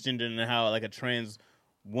knowing the cisgender and how like a trans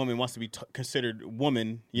woman wants to be considered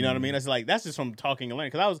woman. You know what I mean? It's like that's just from talking and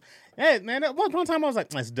learning. Because I was, hey man, one time I was like,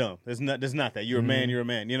 that's dumb. There's not that. You're a man. You're a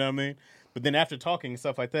man. You know what I mean? But then after talking and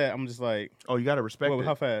stuff like that, I'm just like, Oh, you gotta respect well, it.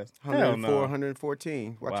 how fast? 104, Hell no.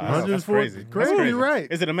 114. Watch Wow. your mouth. That's crazy. Craig, That's crazy. you're right.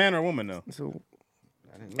 Is it a man or a woman though? So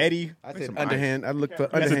Eddie. I said underhand. I looked for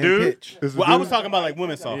a underhand dude? pitch. Is it Well, I dude? was talking about like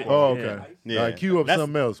women's softball. Oh, okay. Yeah. All right, cue up That's-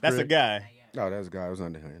 something else. That's a Craig. guy. No, that was a guy. It was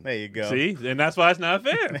underhand. There you go. See, and that's why it's not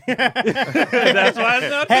fair. That's why it's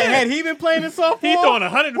not fair. Had he been playing in softball? He throwing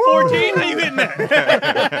 114. How you hitting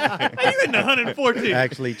that? How you hitting 114?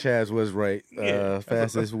 Actually, Chaz was right.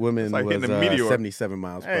 Fastest woman like was hitting a meteor. 77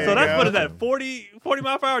 miles per Hey, hour. So that's Yeah. what is that? 40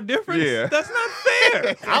 mile per hour difference? Yeah. That's not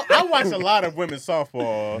fair. I watch a lot of women's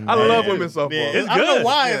softball. I love women's softball. Yeah, It's I don't know good.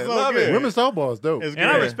 why Yeah, it's so love good. it. Women's softball is dope. It's And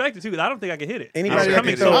I good. respect it too, because I don't think I can hit it. Anybody It's that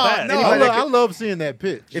coming can so throw- fast. No, I, Anybody I that love seeing that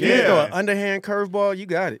pitch. If you can Yeah. throw an underhand curveball, you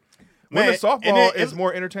got it. Women's Man, and softball it- is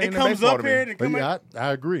more entertaining It than comes baseball up to me. here. And it But come yeah,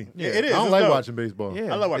 I agree. Yeah, it is. I don't It's like dope. watching baseball.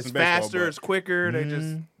 Yeah, I love watching it's baseball, faster, but- it's quicker. They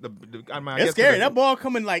just I mean, I guess it's scary. they- That ball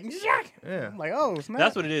coming like, jack. Yeah. I'm like, oh, snap.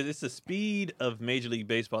 That's what it is. It's the speed of Major League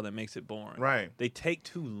Baseball that makes it boring. Right. They take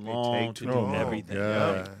too long too to do long. everything.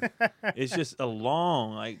 Yeah. It's just a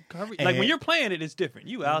long, like when you're playing it, it's different.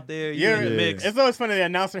 You out there, you're Yeah, in the mix. it's always funny. The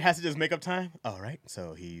announcer has to just make up time. All right,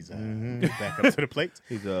 so he's back up to the plate.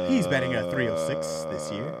 He's batting at 306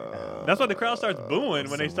 this year. That's why the crowd starts booing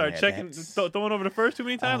when they start checking, throwing over the first too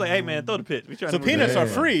many times. Like, hey man, throw the pitch. We trying So to peanuts are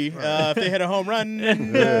Yeah. free if they hit a home run.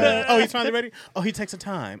 Oh, he's finally ready. Oh, he takes a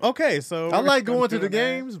time. Okay, so I like going to the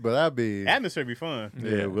games, but I'd be Atmosphere be fun.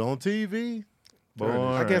 yeah, we're on TV.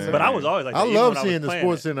 I guess- But I was always like, I that, even love when seeing was the playing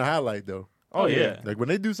Sports it. Center highlight though. Oh yeah. Like when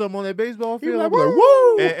they do something on that baseball field, like, I'm like,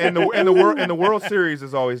 woo! and the World Series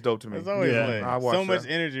is always dope to me. It's always Yeah. lit. I watch So much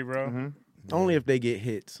that. energy, bro. Only if they get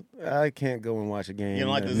hits. I can't go and watch a game. You don't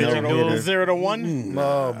like the that- Pitching zero duels. 0-1?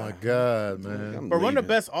 Oh my god, man! I'm But one of the leaving.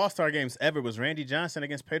 best All-Star games ever was Randy Johnson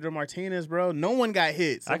against Pedro Martinez, bro. No one got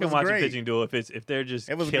hits. I It can was watch great. a pitching duel if they're just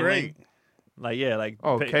It was killing. great. Like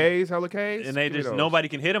Oh, pa- K's, hella K's, and they Give me just those. nobody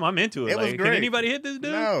can hit him. I'm into it. It was Like, great. can anybody hit this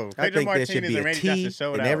dude? No, I Pedro think there should Martinez be and a Randy T, Johnson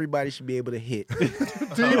showed and out. everybody should be able to hit.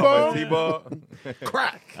 T-ball. T-ball.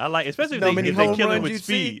 Crack. I like, especially Know if many they home kill him runs with you'd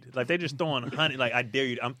see? speed. Like they just throwing 100. Like I dare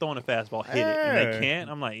you. I'm throwing a fastball, hit it, and Yeah. they can't.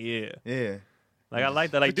 I'm like, yeah. Yeah. Like I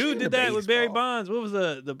like that. Like But you dude into did that with Barry baseball. Bonds. What was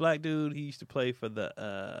the black dude he used to play for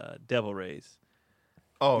the Devil Rays?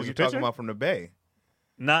 Oh, He's a you're talking pitcher? about from the Bay?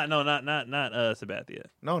 Not Sabathia.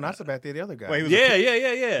 No, not Sabathia. The other guy. Wait, he was a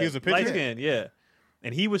Yeah. He was a pitcher? Light skin, yeah.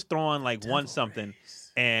 And he was throwing like one something,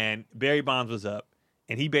 and Barry Bonds was up,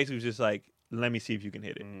 and he basically was just like, "Let me see if you can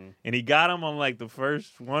hit it." And he got him on like the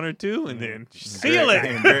first one or two, and then seal it.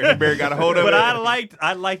 And Barry got a hold of But it.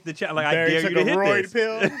 I liked the challenge. Like I Barry dare you took to a hit roid this.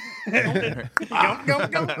 pill.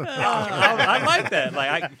 I like that.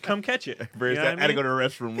 Like I come catch it. Barry You know said, what I had to go mean? to the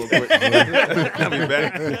restroom real quick. I'll be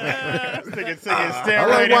back. I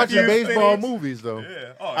like watching baseball movies though.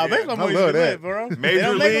 Baseball movies love are that. lit, bro. Major They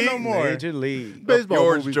don't make them no League? more. Major League. Baseball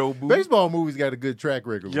yours, movies. Joe Boo. Baseball movies got a good track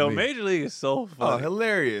record. Yo, with me. Major League is so Oh, funny.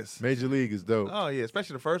 hilarious. Major League is dope. Oh, yeah,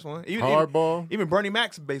 especially the first one. Even Hardball. Even Bernie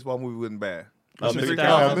Mac's baseball movie wasn't bad. Oh, Mr. Mr. 3000.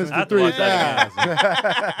 I have Mr. to watch that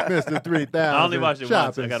 3000. Mr. 3000. I only watched it once. I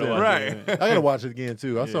Shopping gotta center. watch Right. it. I gotta watch it again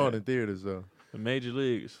too. I saw Yeah. it in theaters though. The Major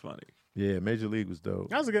League is funny. Yeah, Major League was dope.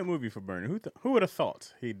 That was a good movie for Bernie. Who would have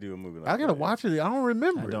thought he'd do a movie like that? I gotta watch it. I don't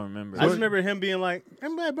remember. I don't remember. I just remember him being like,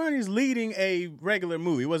 I'm glad Bernie's leading a regular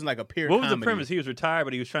movie. It wasn't like a pure What was the comedy. premise? He was retired,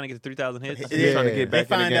 but he was trying to get to 3,000 hits. He's trying to get They back in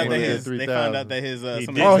find the out game. that Yeah, his they 3,000. found out that his He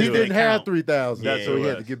some did Oh, of he his do it. didn't have count. 3,000, Yeah, so he it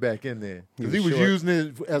had to was. get back in there because He he was was short. using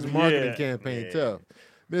it as a marketing Yeah. campaign. Yeah. Tough,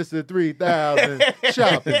 Mr. 3000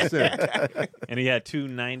 shopping center. And he had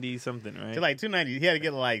 290 something, right? To like 290, he had to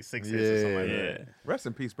get like 6 hits or something like Yeah. that. Rest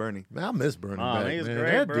in peace, Bernie. Man, I miss Bernie Oh, back. man, he was man.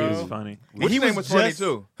 great, That bro. dude- It was funny. What's He name was was funny just-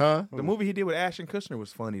 too? Huh? The movie he did with Ashton Kutcher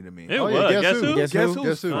was funny to me. It Oh, was. yeah, Guess who? Guess who? who's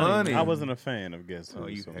Guess who? funny? I wasn't a fan of Guess Who. Oh,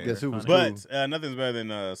 you so- hater. Guess who was Funny. cool? But nothing's better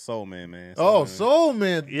than Soul Man. Oh, Soul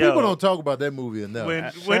Man. Yo. People don't talk about that movie enough. When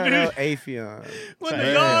Shout dude, out Afion. when the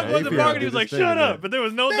Man, dog wasn't Afion barking, he did was like, his thing, "Shut man. up!" But there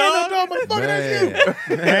was no Ain't dog. no dog, motherfucker, that's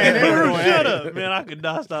you. Man. They were going Shut at it. up, man! I could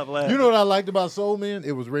not stop laughing. You know what I liked about Soul Man?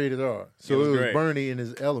 It was rated R, so It was it was great. Bernie in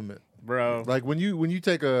his element. Bro. Like when you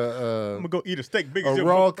take I'm a gonna go eat a steak big as a your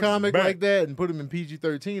raw motherfucking comic back. like that and put him in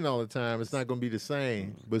PG-13 all the time, it's not going to be the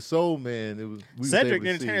same. But Soul Man, it was. We was Cedric able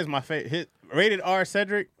the to see. Entertainer is my favorite. Hit rated R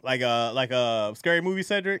Cedric, like a scary movie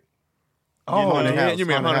Cedric. Oh, Haunted man, House, you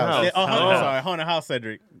mean Haunted Haunted House. House? Yeah, Oh. sorry, Haunted House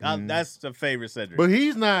Cedric. That's the favorite Cedric. But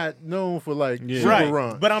he's not known for like Yeah. super right.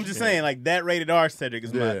 run. But I'm just saying, like that rated R Cedric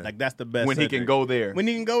is my Yeah. like that's the best. When he Cedric. can go there. When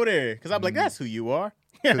he can go there, because I'm like, that's who you are.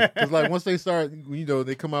 Because like once they start,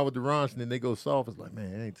 they come out with the raunch and then they go soft. It's like,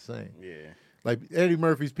 man, it ain't the same. Yeah. Like Eddie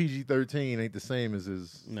Murphy's PG-13 ain't the same as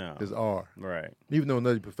his No. R. Right. Even though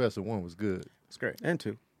Nutty Professor 1 was good. It's great. And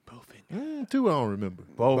two. 2 I don't remember.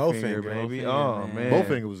 Bowfinger, Bowfinger, baby. Bowfinger, Oh, man. man.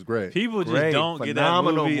 Bowfinger was great. People just Great, don't get that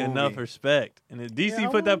phenomenal movie movie. enough respect. And if DC Yeah,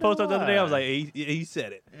 I put that post up the wonder other day, I was why. like, he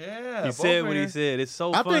said it. Yeah. He said what he Bowfinger. said. It's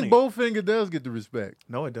so I funny. think Bowfinger does get the respect.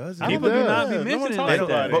 No, it doesn't. People do not be No one mentioning it talks like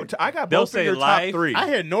about that. it. I got They'll say Bowfinger top life. 3. I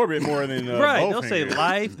hear Norbit more than Right. They'll Bowfinger. say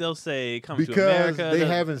life. They'll say come to Because America. they They'll-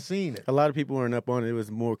 haven't seen it. A lot of people weren't up on it. It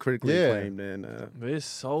was more critically Yeah. acclaimed than. But it's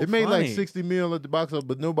so It made funny. like 60 mil at the box office,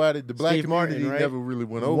 but the black Steve Martin, community right? never really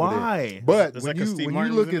went over Why? there. But It's when like a Steve you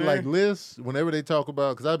Martin look was in at like there? lists, whenever they talk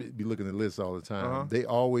about, because I be looking at lists all the time, Uh-huh. they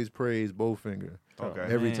always praise Bowfinger Okay.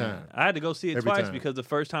 every Man, time. I had to go see it Every twice time. because the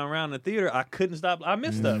first time around in the theater, I couldn't stop. I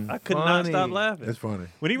missed stuff. I could not Funny. stop laughing. It's funny.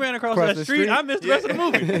 When he ran across Across that the street, street? I missed the rest of the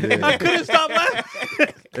movie. Yeah. I couldn't stop laughing.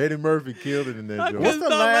 Eddie Murphy killed it in that I joke. What's the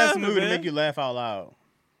Stop last laughing, movie to man. make you laugh out loud?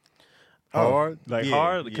 Hard. Like Yeah,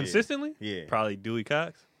 hard, yeah. consistently. Yeah. Probably Dewey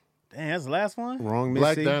Cox. Damn, that's the last one? Wrong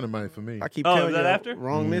Black Missy. Dynamite for me. I keep Oh, telling is that you. after?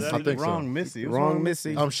 Wrong Missy. I think so. Wrong Missy. What's Wrong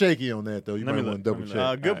Missy. I'm shaky on that though. You Let me might want look, to let double me check.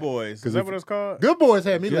 look. Good Alright. Boys. 'Cause Is that if- what it's called? Good Boys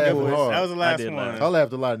had me Good laughing Boys. hard. That was the last did one. laugh. I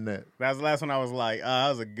laughed a lot in that. That was the last one I was like, that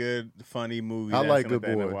was a good, funny movie. I That's like been Good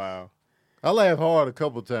in a Boys. while. I laughed hard a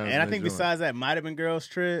couple times. And in I that think joint. besides that, might have been Girls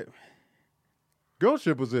Trip. Girl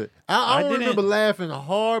Trip was it. I don't didn't- remember laughing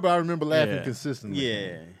hard, but I remember laughing Yeah. consistently.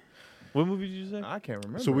 Yeah. What movie did you say? I can't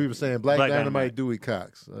remember. So we were saying Black, Black Dynamite, Dynamite. Dewey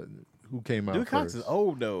Cox. Who came out Dude, Cox first? is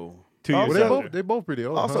old, though. 2 Well, years they after. both they both pretty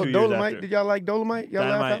old. Also, huh? 2 years Dolomite. after. Did y'all like Dolomite? Y'all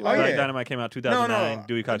laugh Dynamite, out loud? Black yeah. Dynamite came out No, 2009. no.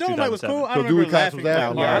 Dewey Cox Dolomite was 2007. cool. I So remember Dewey Cox was laughing after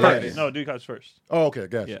out Black loud. Dynamite? at it. No, Dewey Cox first. Oh, okay,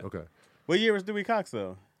 gotcha. Yeah. Okay. What year was Dewey Cox,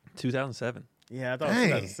 though? 2007. Yeah, I thought it was Dang.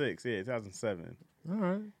 2006. Yeah, 2007. All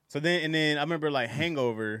right. So then I remember like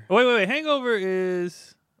Hangover. Wait. Hangover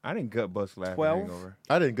is I didn't gut bust laughing. 12? Hangover.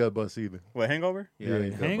 I didn't gut bust either. What, Hangover? Yeah, Yeah. I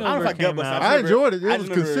didn't gut Hangover. bust. I don't know if I came gut bust. out- I enjoyed it. It I was just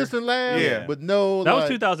remember- consistent laugh, Yeah. but no. That was like,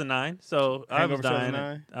 2009. So I was Hangover dying.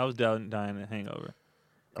 2009? I was dying at Hangover.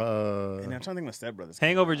 And I'm trying to think when Step Brothers. came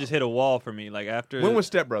Hangover out. just hit a wall for me. Like after When was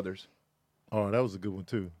Step Brothers? Oh, that was a good one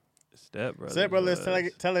too. Step Brothers? Step Brothers,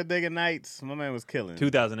 was Talladega Nights. My man was killing.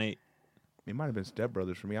 2008. It might have been Step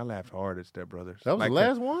Brothers for me. I laughed hard at Step Brothers. That was the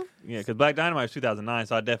last one? Yeah, because Black Dynamite was 2009,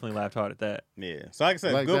 so I definitely laughed hard at that. Yeah. So like I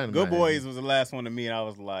said, Black Good Dynamite. Boys was the last one to me, and I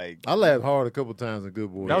was like, I laughed hard a couple times in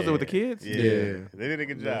Good Boys. That was it with the kids? Yeah. Yeah. They did a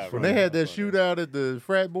good job. When bro. they had that shootout at the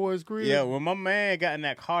frat boys' crib. Yeah, when my man got in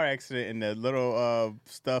that car accident and the little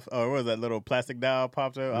stuff, or what was that little plastic doll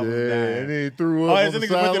popped up? I was dying. and then he threw Oh, up it's on a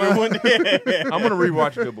the nigga went to the sideline. one. Yeah. I'm gonna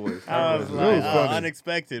rewatch Good Boys. I was That like, was funny.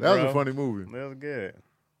 unexpected, That bro. was a funny movie. That was good.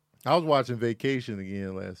 I was watching Vacation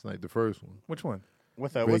again last night, the first one. Which one?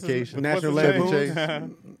 What's that? Vacation. National Chevy Lampoon.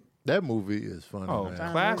 Chase. That movie is funny, Oh, man.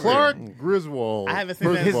 classic. Clark Griswold. I haven't seen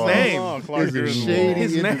first that of in all, so name long. Clark is a Griswold. shady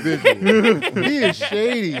His name. individual. He is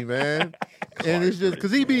shady, man. And it's just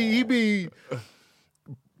because he be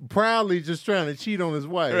proudly just trying to cheat on his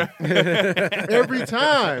wife every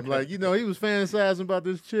time. Like, he was fantasizing about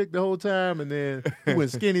this chick the whole time, and then he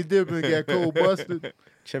went skinny dipping and got cold busted.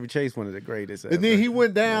 Chevy Chase, one of the greatest. And then he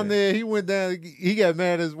went down there. He got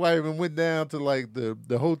mad at his wife and went down to like the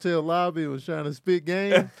hotel lobby and was trying to spit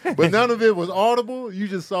game, but none of it was audible. You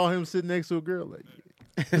just saw him sitting next to a girl like.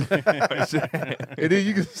 And then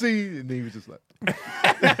you can see, and then he was just like,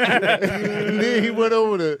 and then he went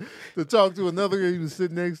over to talk to another girl he was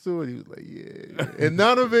sitting next to, and he was like, yeah. And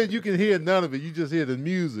none of it, you can hear none of it. You just hear the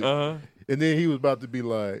music. Uh-huh. And then he was about to be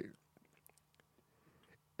like,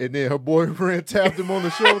 and then her boyfriend tapped him on the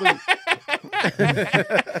shoulder.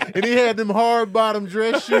 And he had them hard bottom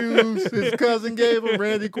dress shoes his cousin gave him,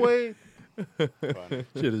 Randy Quaid.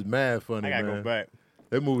 Shit is mad funny, I gotta man. go back.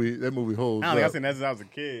 That movie holds I don't think I've up. seen that since I was a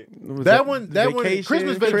kid. That one,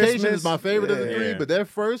 Christmas Vacation Christmas? is my favorite of the three, Yeah. but that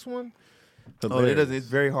first one, Oh, it hilarious. doesn't. It's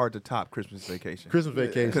very hard to top Christmas Vacation. Christmas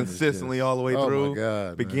Vacation is Consistently just- all the way oh through, my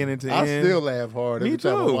God, beginning to I end. still laugh hard Me every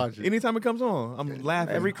time I too. watch it. Anytime it comes on, I'm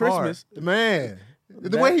laughing every hard. Christmas. Man,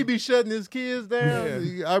 the way he be shutting his kids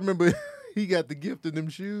down, I remember he got the gift of them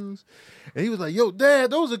shoes, and he was like, "Yo,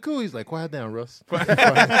 Dad, those are cool." He's like, "Quiet down, Russ."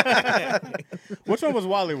 Which one was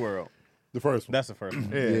Wally World? The first one, That's the first one.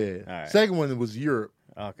 yeah. All right. Second one was Europe,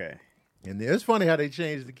 Okay. and it's funny how they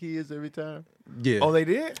change the kids every time. Yeah. Oh, they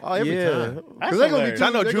did. Oh, every Yeah. time. That's 'Cause they gonna be hilarious. too- I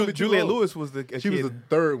know they gonna be too Juliette old. Lewis was the. She was kid. the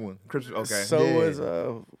third one. Christmas. Okay. So Yeah.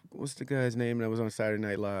 was what's the guy's name that was on Saturday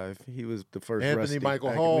Night Live? He was the first. Anthony Rusty.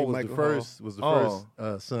 Michael Hall was Michael the Hall. first. Was the Oh.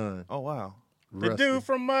 first son. Oh wow. The Rusty. dude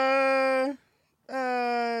from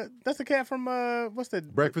that's the cat from what's the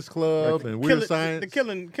Breakfast Club and Weird killing, Science. the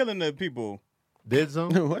killing the people. Dead Zone.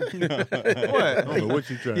 What? I don't know what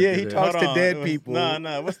you trying Yeah, to he get at. talks Hold to on. dead It was- people.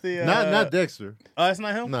 No. What's the Not Dexter. Oh, that's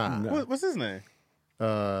not him. Nah. What's his name?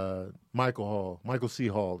 Michael Hall. Michael C.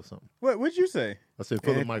 Hall or something. What'd you say? I said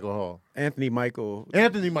Philip Michael Hall. Anthony Michael.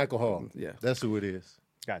 Anthony Michael Hall. Yeah. That's who it is.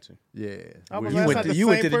 Gotcha. Yeah. I was Weird last You Science. went the to, you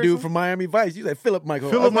went same to the person? dude from Miami Vice. You said Philip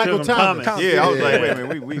Michael. Philip Michael Philip Thomas. Thomas. Yeah, I was like, wait a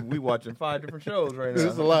minute, we watching 5 different shows right now.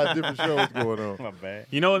 There's a lot of different shows going on. My bad.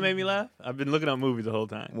 You know what made me laugh? I've been looking up movies the whole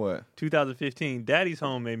time. What? 2015, Daddy's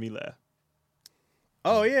Home made me laugh.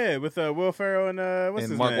 Oh yeah, with Will Ferrell and what's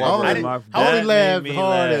And his Mark name? Wahlberg. I only, That I only made laughed me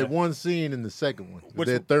hard laugh. at one scene in the second one. Which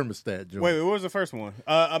That thermostat joint. Wait, what was the first one?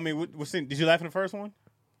 I mean, what scene? Did you laugh in the first one?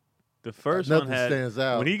 The first Nothing one had stands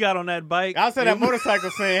out. when he got on that bike. I said it that was- motorcycle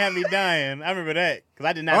scene had me dying. I remember that because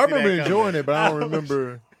I did not. I see remember that enjoying it, but I don't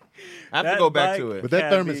remember. I have to That go back bike- to it. But that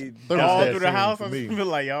Can't be thermostat all through the scene house. for I me. was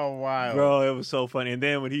like, oh wow, Bro, it was so funny. And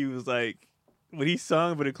then when he was like, when he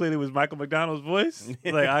sung, but it clearly was Michael McDonald's voice,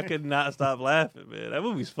 like I could not stop laughing, man. That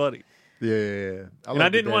movie's funny. Yeah. And I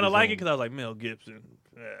didn't want to like it because I was like, Mel Gibson.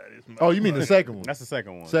 This Oh, you mean the second one? That's the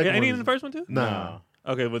second one. Second yeah, ain't he one in is- the first one too? Nah.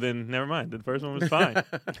 Okay, well then, never mind. The first one was fine.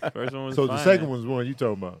 First one was So fine. the second man. one's one you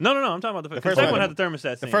talking about? No, I'm talking about the first. The first second one one had the thermostat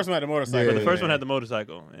The scene. first one had the motorcycle. Yeah. But the first one had the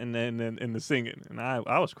motorcycle, and then and the singing, and I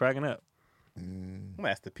was cracking up. I'm gonna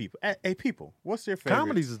ask the people. Hey, people, what's your favorite?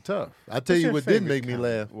 Comedies are tough. I tell What's you your what didn't favorite make me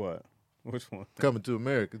comedy? laugh. What? Which one? Coming to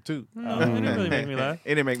America too. No, it didn't really make me laugh. It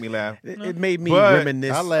didn't make me laugh. It made me But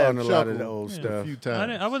reminisce I laughed on a lot of the chuckle old a stuff. few I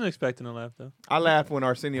times. wasn't expecting to laugh though. I laughed when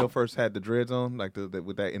Arsenio first had the dreads on, like the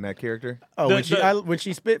with that in that character. Oh, The- when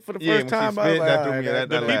she spit for the Yeah, first when she time, I spit, was that like, threw me- all right, that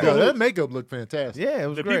the laughed. people Yo, that makeup looked fantastic. Yeah, it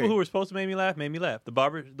was The great. people who were supposed to make me laugh made me laugh. The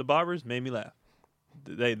barbers made me laugh.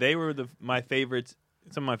 They were my favorites.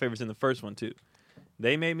 Some of my favorites in the first one too.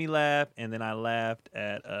 They made me laugh, and then I laughed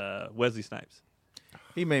at Wesley Snipes.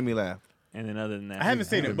 he made me laugh. And then other than that, I haven't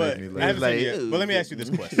seen it, It but made me I haven't laugh. seen it Like, yet. But let me ask you this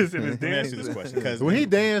question. It's in his Let me ask you this question because When he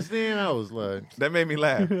danced in, I was like, That made me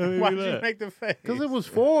laugh. why did you make the face? because it was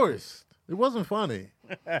forced. It wasn't funny.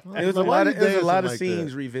 It was a lot of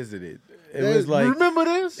scenes revisited. It was like remember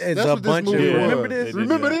this? it's That's a what this bunch of movie was. remember this? They did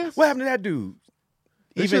Remember that. this? What happened to that dude?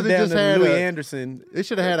 They Even should've down just to had Louis a- Anderson. It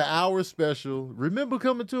should have had an hour special. Remember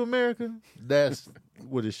Coming to America? That's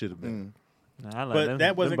what it should have been. Nah, I like But them,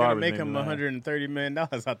 that wasn't them going to barbers make made him me laugh. $130 million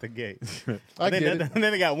out the gate. I get it. And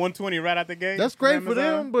then they got 120 right out the gate. That's from great for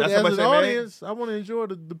Amazon. them, but That's how as much an they made? audience, I want to enjoy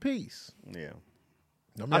the piece. Yeah.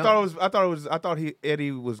 I mean, I thought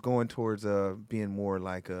Eddie was going towards being more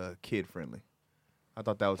like kid friendly. I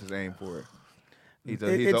thought that was his aim for it. He's It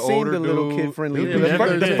an seemed older a little dude. kid friendly. Yeah, The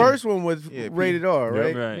definitely. first one was Yeah, rated R,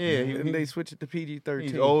 right? Right. Yeah, And they switched it to PG-13.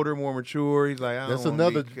 he's older, more mature. He's like, I That's don't wanna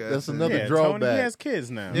another- be that's cussing. another Yeah, drawback. Tony, he has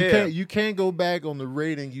kids now. Yeah. you can't go back on the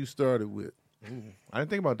rating you started with. I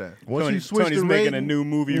didn't think about that. Once you switch Tony's the making rating, a new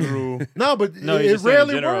movie rule. no, but No, it he's just saying in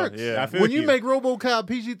rarely general, works. yeah. I feel When you you. make RoboCop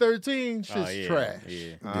PG-13, shit's Oh, yeah, trash.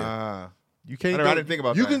 yeah. You can't. I didn't think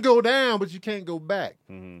about You that. can go down, but you can't go back.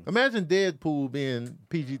 Mhm. Imagine Deadpool being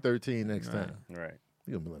PG-13 next time. Right.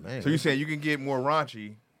 You're gonna be like, man. So you're saying you can get more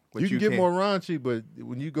raunchy, but you can get more raunchy, but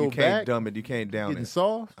when you go you can't back, dumb it. You can't down getting it.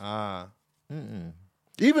 soft. Mm-mm.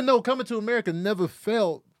 Even though Coming to America never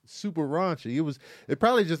felt super raunchy, it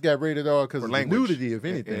probably just got rated R because For of the language. nudity, if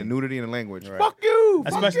anything. And nudity in the language. Right. Fuck you.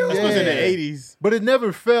 Fuck Especially, you. especially in the Yeah. 80s. But it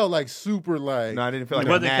never felt like super like. No, I didn't feel like It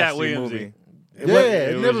a wasn't Cat nasty Williams-y. movie. Yeah,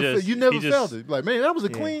 it was never. just- You never he just- felt it. Like, man, that was a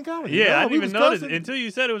clean comedy. Yeah, No, I we didn't even was notice cussing. until you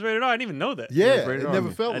said it was rated R. I didn't even know that. Yeah, It was rated it R. never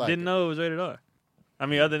felt I like didn't know it was rated R. I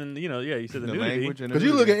mean, other than you said the The nudity. language and the Because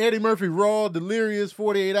you look nudity. at Eddie Murphy Raw, Delirious,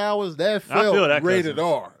 48 Hours, that I feel felt that rated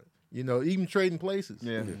cussing. R. Even Trading Places.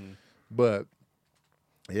 Yeah. But,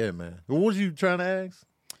 yeah, man. What was you trying to ask?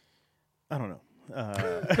 I don't know.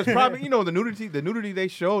 Because probably, the nudity they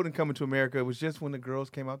showed in Coming to America was just when the girls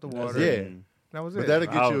came out the water. Yeah. That was But it. that'll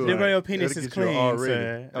get you. The Right. royal penis That'll is get you clean, R sir.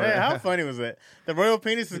 rated. Hey, how funny was that? The royal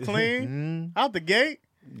penis is clean out the gate.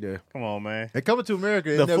 Yeah. Come on, man. And Coming to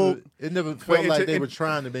America, The full- it never felt Wait, like it- they it- were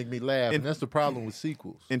trying to make me laugh. And that's the problem with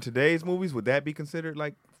sequels. In today's movies, would that be considered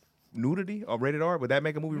like nudity or rated R? Would that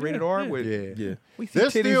make a movie rated R? With, Yeah. We see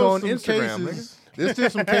There's titties still on some Instagram, cases. There's still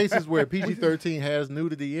some cases where PG-13 has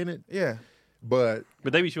nudity in it, nigga. Yeah. but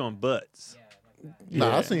But they be showing butts.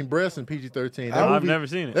 nah, I seen breasts in PG-13. That I've movie- never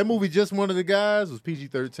seen it. That movie, just one of the guys, was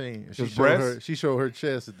PG-13. She Just showed breasts? she showed her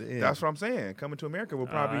chest at the end. That's what I'm saying. Coming to America will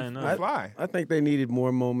I probably didn't know. fly. I think they needed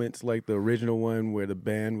more moments like the original one where the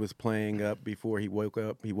band was playing up before he woke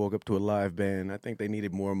up. He woke up to a live band. I think they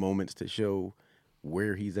needed more moments to show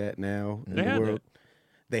where he's at now in They the had world.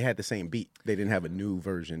 They had the same beat. They didn't have a new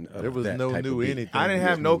version of There was that no type new of beat. anything. I didn't in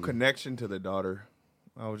have this no movie. connection to the daughter.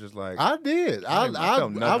 I was just like, I did. I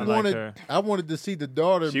felt nothing like wanted. her. I wanted to see the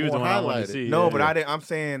daughter She was more the one I highlighted. wanted to see. no, yeah. but I didn't. I'm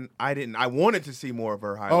saying I didn't. I wanted to see more of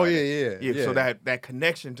her highlights. Oh yeah. So that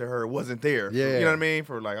connection to her wasn't there. Yeah. You know what I mean?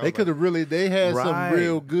 For like, I They was could have really. They had Right. some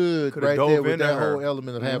real good Coulda right dove there with into that her. whole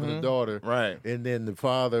element of having a daughter. Right. And then the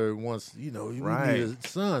father wants, we Right. need a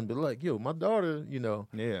son, but like, my daughter,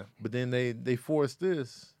 Yeah. But then they forced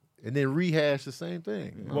this and then rehash the same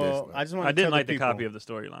thing. Well, I just want to I didn't tell like the people, copy of the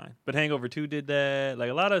storyline, but Hangover 2 did that.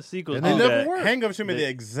 Like a lot of sequels And do they never that. worked. Hangover to me They- the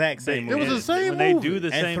exact same It was movie. the same when they movie. do the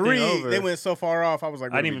and same 3, thing over. they went so far off. I was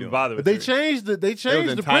like, I what didn't are we even doing? bother with But they 3. changed the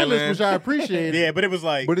in premise, Thailand. which I appreciated. Yeah, but it was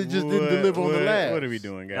like, But it just didn't deliver on the last. What are we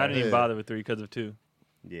doing, guys? I didn't even Yeah. bother with 3 because of 2.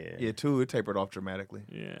 Yeah. Yeah. 2, it tapered off dramatically.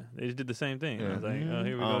 Yeah, they just did the same thing. I Yeah. was like, oh,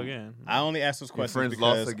 here we go again. I only asked those questions friends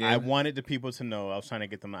lost because again? I wanted the people to know I was trying to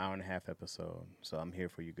get them an hour-and-a-half episode. So I'm here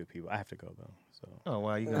for you, good people. I have to go though. So Oh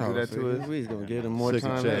wow, you gonna do that to us? We's gonna give him more Sick of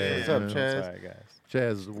time. Chaz, What's up, man. Chaz? sorry, guys.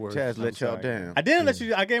 Chaz is the worst. Chaz I'm let y'all sorry. down. I didn't let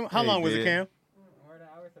you. I gave. How Yeah, long you was it, did. Cam?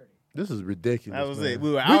 This is ridiculous. That was man. it. We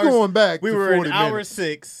were We're hours- going back. We to were in 40 hour minutes.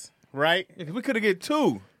 6, right? Yeah, 'cause we could have get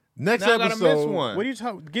 2. Next Now I gotta episode. miss one. What are you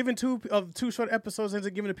talking? Giving two short episodes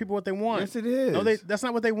isn't giving the people what they want. Yes, it is. No, that's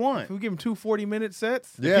not what they want. If we give them 2 40-minute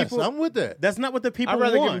sets, Yes, people- I'm with that. That's not what the people I'd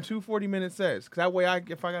rather give them want. 2 40-minute sets. Because that way,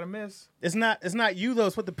 if I got to miss. It's not you though.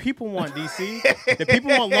 It's what the people want, DC. The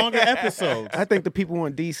people want longer episodes. I think the people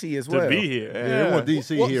want DC as To well. be here. Yeah, they want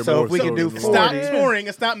DC Well, here so more if we so can do than 40 Stop 40. touring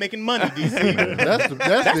and stop making money, DC. That's the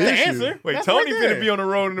the issue. answer. Wait, That's Tony right finna there. be on the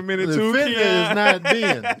road in a minute The too. Fitna Keon. is not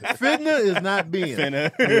being. Fitna is not being.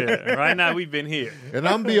 Yeah, right now we've been here. And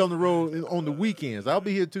I'm be on the road on the weekends. I'll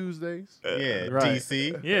be here Tuesdays. Yeah, Right.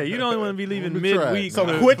 DC. Yeah, you don't want to be leaving Let me try. midweek. So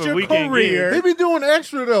for- quit for your weekend career. gigs. He be doing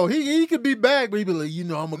extra though. He could be back, but he be like, I'm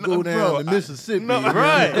gonna go down bro, to Mississippi, no, and then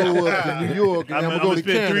right. I'm gonna go up to New York, and I'm I'm gonna gonna go to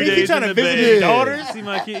spend 3 Canada. days trying in to the visit Bay. his daughters? See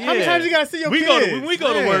my kid. How many yeah. times you gotta see your we kids? When we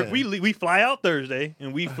go to Man. work, we fly out Thursday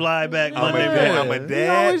and we fly back Monday a morning. dad. I'm a He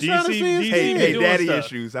dad. always trying to see his DC, Hey, kids. hey, doing daddy stuff.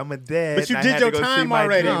 issues. I'm a dad. But you I did had your to go see time my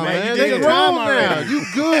already, kid. No, man. man, You they did your grown time now. already. You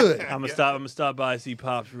good. I'm gonna stop by and see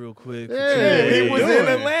Pops real quick. for Yeah, 2 he He days. was doing? in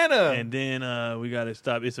Atlanta. And then we gotta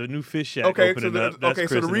stop. It's a new fish shack Okay, so opening the, up. That's okay,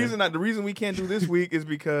 so the christening. reason we can't do this week is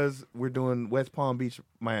because we're doing West Palm Beach,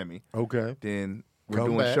 Miami. Okay. Then we're Come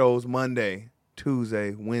doing back. shows Monday,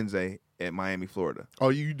 Tuesday, Wednesday at Miami, Florida. Oh,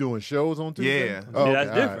 you doing shows on Tuesday? Yeah. Oh, Yeah, okay, that's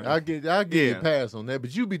all right. different. I'll give you Yeah. a pass on that,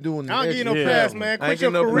 but you be doing the I don't give you no extra- pass, Yeah. man. I ain't Quit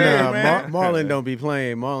your getting no career, pass. man. Marlon don't be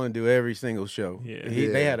playing. Marlon do every single show. Yeah.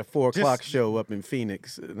 They had a 4:00 Just- show up in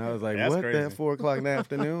Phoenix, and I was like, That's "What? crazy. That 4:00 in the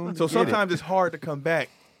afternoon?" So Get it. sometimes it's hard to come back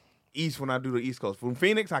east when I do the East Coast. From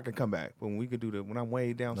Phoenix, I can come back. But when I'm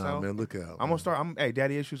way down Nah, south, man, look out. I'm gonna start. Hey,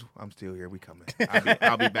 daddy issues. I'm still here. We coming.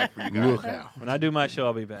 I'll be back for you guys. Look out. When I do my show,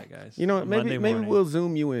 I'll be back, guys. You know what? Monday Maybe morning. we'll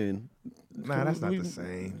zoom you in. Nah, that's not the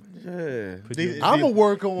same. Yeah. I'm gonna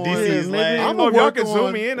work on. DC's lame. I'm Oh, gonna if y'all work can on.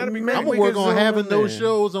 zoom me in, that'd be great. I'm gonna We work can on zoom having him those in.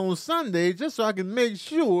 shows on Sunday just so I can make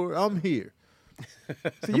sure I'm here. So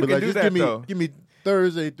I'll you be can do just that though. give me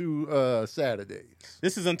Thursday through Saturdays.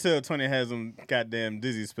 This is until Tony has some goddamn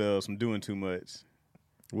dizzy spells from doing too much.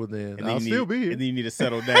 Well then, And then I'll you still need- be here. And then you need to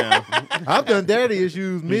settle down. I've done daddy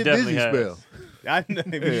issues mid definitely dizzy has. spell. I know,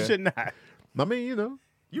 but you should not. I mean, you know,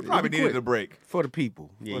 You probably be needed quick. a break. For the people.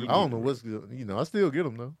 Yeah, I don't know what's good. You know, I still get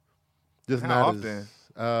them though. Just How not often?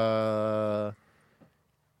 as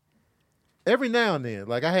every now and then.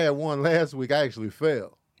 Like I had one last week. I actually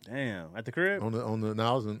fell Damn, at the crib. on the.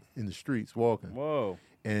 Now I was in the streets walking, Whoa.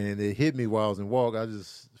 and it hit me while I was in walk. I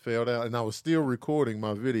just fell down, and I was still recording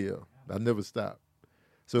my video. I never stopped.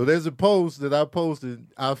 So there's a post that I posted.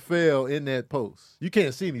 I fell in that post. You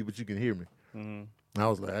can't see me, but you can hear me. I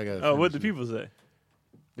was like, I got. Oh, what did people say?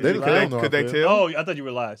 They don't know I Could they fell. tell? Oh, I thought you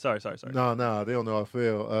were live. Sorry. No, they don't know I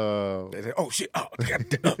fell. They say, "Oh shit! Oh,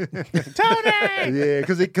 Yeah,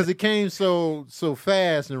 because it came so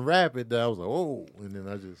fast and rapid that I was like, oh, and then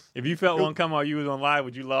I just If you felt one come while you was on live,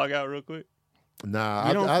 would you log out real quick? nah.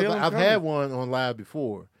 You don't feel it I've coming. had one on live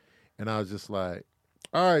before, and I was just like,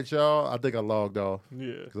 all right, y'all. I think I logged off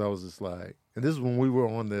Yeah. because I was just like, and this is when we were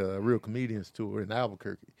on the Real Comedians tour in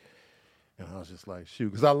Albuquerque, and I was just like, shoot,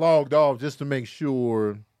 because I logged off just to make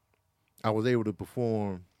sure I was able to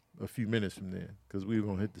perform a few minutes from there because we were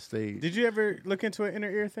gonna hit the stage. Did you ever look into an inner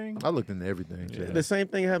ear thing? I looked into everything. Chad. The same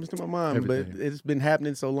thing happens to my mom, Everything. but it's been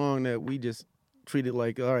happening so long that we just treat it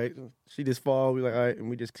like, all right, she just fall, we like, all right, and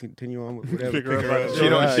we just continue on with whatever. Pick her up. She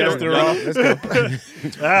don't- All right, she don't-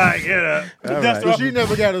 let's go. All right, get up. All right. So she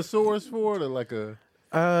never got a source for it, or like a.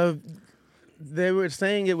 They were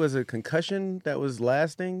saying it was a concussion that was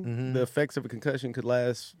lasting. Mm-hmm. The effects of a concussion could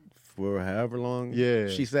last for however long. Yeah.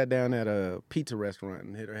 She sat down at a pizza restaurant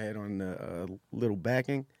and hit her head on a little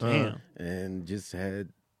backing Damn. and just had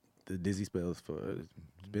the dizzy spells for,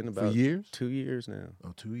 it's been about years? 2 years now.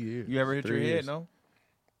 Oh, 2 years. You ever hit your 3 head? years. No.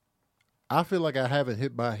 I feel like I haven't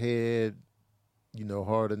hit my head,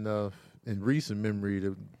 hard enough in recent memory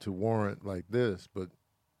to warrant like this, but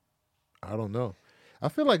I don't know. I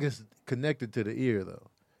feel like it's connected to the ear though,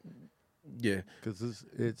 Yeah. because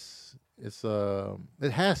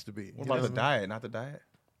it has to be. What you about know the what I mean? diet? Not the diet.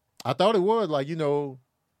 I thought it was like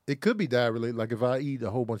it could be diet related. Like if I eat a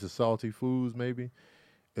whole bunch of salty foods, maybe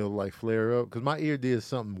it'll like flare up. Because my ear did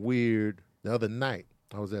something weird the other night.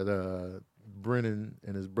 I was at Brennan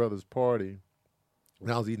and his brother's party,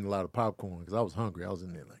 and I was eating a lot of popcorn because I was hungry. I was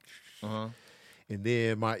in there like, and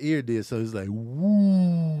then my ear did so it's like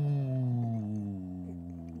woo.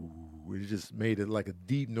 It just made it like a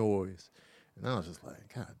deep noise, and I was just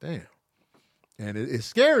like, God damn. And it's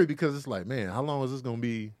scary because it's like, man, how long is this gonna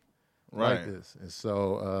be like Right. this? And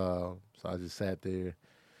so I just sat there,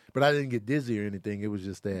 but I didn't get dizzy or anything. It was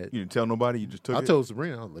just that You didn't tell nobody. You just took I it. told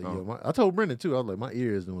Sabrina, I was like, Oh. I told Brendan too. I was like, my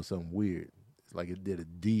ear is doing something weird. It's like it did a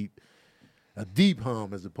deep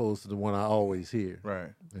hum as opposed to the one I always hear.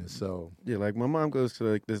 Right. And so Yeah, like my mom goes to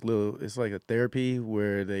like this it's like a therapy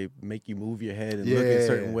where they make you move your head and look in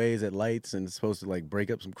certain Yeah. ways at lights and it's supposed to like break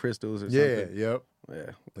up some crystals or yeah, something. yep.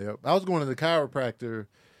 Yeah. I was going to the chiropractor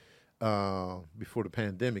before the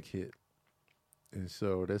pandemic hit. And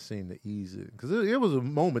so that seemed to ease it. Because it was a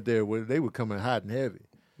moment there where they would come in hot and heavy.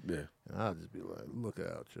 Yeah. And I'd just be like, look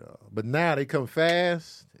out, y'all. But now they come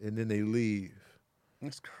fast and then they leave.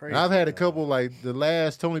 That's crazy. And I've had a couple, like the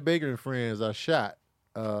last Tony Baker and Friends I shot.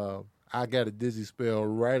 I got a dizzy spell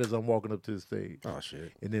right as I'm walking up to the stage. Oh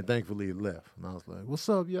shit. And then thankfully it left. And I was like, what's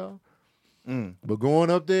up, y'all? But going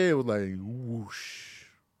up there, it was like, whoosh.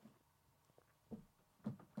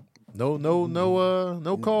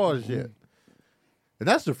 No cars yet. And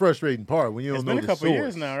that's the frustrating part when you don't It's know been a the couple source.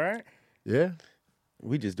 years now, right? Yeah.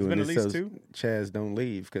 We just been doing at this least so 2? Chaz don't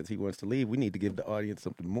leave because he wants to leave. We need to give the audience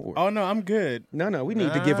something more. Oh no, I'm good. No, we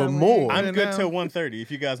need to give Nah, him we- more. I'm and good now- till 1:30. If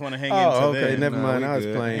you guys want to hang in Oh, till okay. then. Never Nah, mind. we I was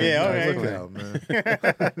good. playing. Yeah, all right. Look out,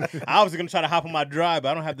 man. I was gonna try to hop on my drive, but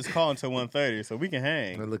I don't have this call until 1:30, so we can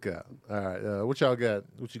hang. Now look out. All right. What y'all got?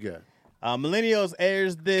 What you got? Millennials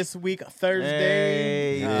airs this week,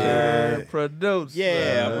 Thursday. Hey, produce.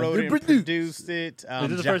 Yeah, I wrote it and produced it. Is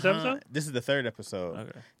this the first episode? This is the third episode.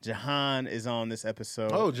 Okay. Jahan is on this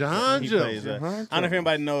episode. Oh, Jahan He Jones. plays, I don't know if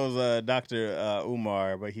anybody knows Dr.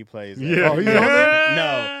 Umar, but he plays. Oh, he's on there?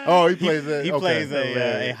 No. Oh, he plays that. He okay. plays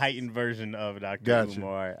a heightened version of Dr. Gotcha.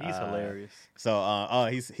 Umar. He's hilarious. So,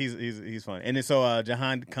 he's fun. And then so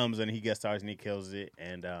Jahan comes and he guest stars and he kills it.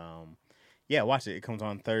 And yeah, watch it. It comes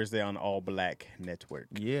on Thursday on All Black Network.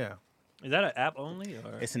 Yeah. Is that an app only?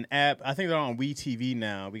 Or? It's an app. I think they're on WeTV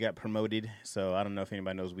now. We got promoted, so I don't know if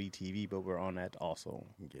anybody knows WeTV, but we're on that also.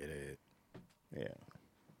 Get it. Yeah,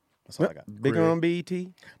 that's all I got. Bigger on BET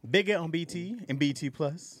Bigger on BT and BT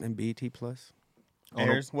Plus. and BET Plus.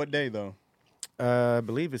 Airs what day though? I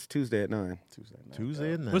believe it's Tuesday at 9.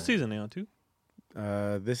 Tuesday at night. What season they on? 2?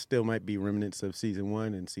 This still might be remnants of season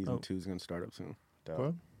 1, and season 2 is going to start up soon.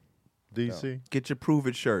 What? DC. Get your Prove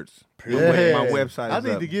It shirts. Yeah. My website is I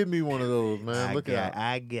need up. to get me one of those, man. Look at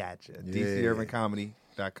I got you. Yeah.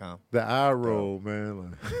 DCUrbanComedy.com. the eye roll,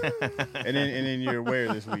 man. Like, And then you're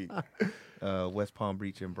where this week? West Palm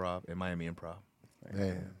Beach Improv and Miami Improv.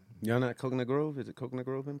 man. Y'all not Coconut Grove? Is it Coconut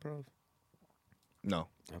Grove Improv? No.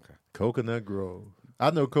 Okay. Coconut Grove.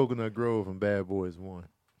 I know Coconut Grove from Bad Boys 1.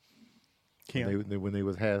 Keanu. When they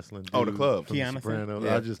was hassling. Oh, the dude club. from The Keanu. Sopranos.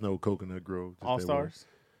 Yeah. I just know Coconut Grove. just All that Stars.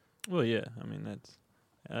 Well, yeah. I mean, that's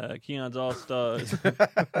Keon's All Stars.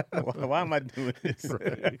 Why am I doing this?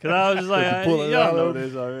 Because I was just like, Pull it y'all out know of-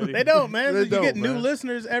 this already. They don't, man. They You get don't, new man.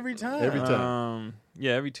 listeners every time. Every time.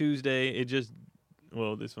 Yeah, every Tuesday. This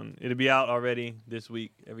one, it'll be out already this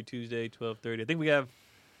week. Every Tuesday, 12:30. I think we have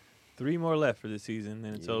 3 more left for this season,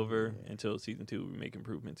 and it's over until season 2. We make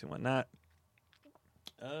improvements and whatnot.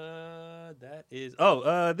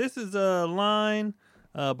 This is a line,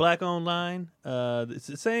 black-owned line. It's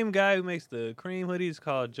the same guy who makes the cream hoodies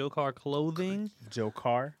called Joe Carr Clothing. Joe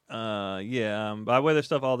Carr. I wear their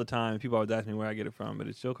stuff all the time. People always ask me where I get it from, but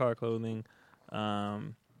it's Joe Carr Clothing.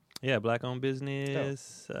 Black-owned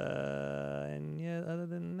business. Other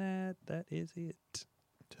than that, that is it.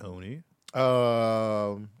 Tony.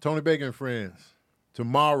 Tony Baker and Friends.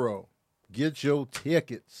 Tomorrow, get your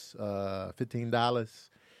tickets. $15.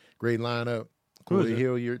 Great lineup. Who is Corey it?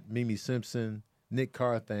 Hilliard, Mimi Simpson, Nick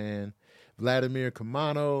Carthan, Vladimir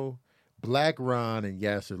Kamano, Black Ron, and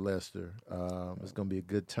Yasser Lester. It's going to be a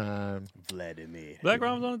good time. Vladimir. Black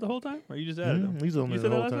Ron was on it the whole time, or you just added him? He's on You there said the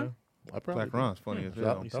that whole last time. I probably Black Ron's funny as I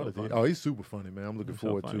hell. He's thought so it did. funny. Oh, he's super funny, man. I'm looking He's so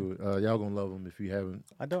forward funny. to it. Y'all going to love him if you haven't.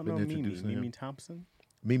 I don't know been Mimi. introducing him. Mimi Thompson.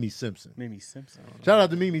 Mimi Simpson. Mimi Simpson. Shout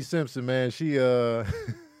out to Mimi Simpson, man. She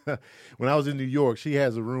when I was in New York, she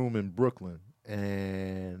has a room in Brooklyn,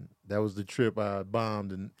 and that was the trip I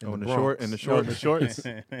bombed in the Bronx. In the shorts.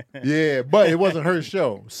 Yeah, but it wasn't her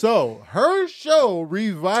show. So her show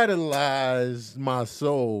revitalized my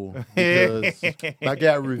soul because I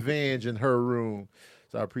got revenge in her room.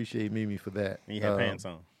 So I appreciate Mimi for that. And you had pants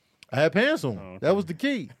on. I had pants on. okay. That was the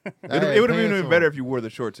key. It would have been even better if you wore the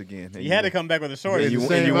shorts again. You had to come back with a short. Yeah, You the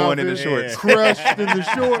same won in the outfit, shorts. crushed in the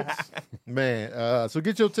shorts. Man, so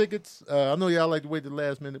get your tickets. I know y'all like to wait to the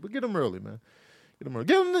last minute, but get them early, man. Get them early.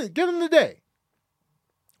 Get them today.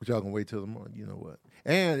 But y'all gonna wait till tomorrow. You know what?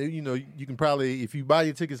 And you can probably, if you buy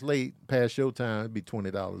your tickets late past showtime, it'd be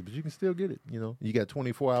 $20, but you can still get it. You got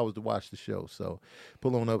 24 hours to watch the show, so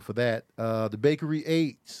pull on up for that. The Bakery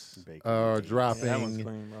 8s are dropping That one's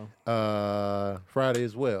clean, bro. Friday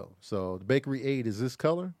as well. So the Bakery 8 is this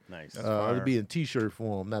color. Nice. It'll be in t-shirt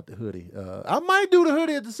form, not the hoodie. I might do the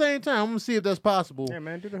hoodie at the same time. I'm gonna see if that's possible. Yeah,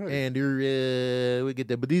 man, do the hoodie. And we get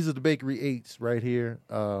that. But these are the Bakery 8s right here.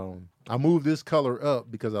 I moved this color up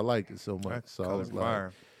because I liked it so much. So I was like,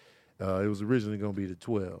 it was originally gonna be the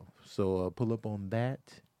 12. So pull up on that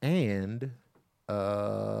and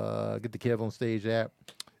get the Kev on Stage app.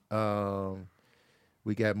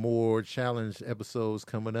 We got more challenge episodes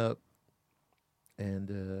coming up. And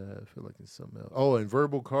I feel like it's something else. Oh, and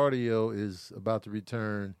Verbal Cardio is about to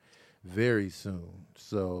return very soon.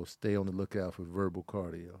 So stay on the lookout for Verbal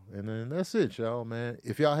Cardio. And then that's it, y'all, man.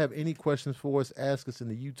 If y'all have any questions for us, ask us in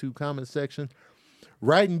the YouTube comment section.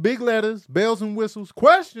 Write in big letters, bells and whistles,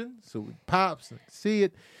 questions, so it pops and see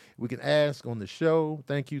it. We can ask on the show.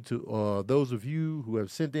 Thank you to those of you who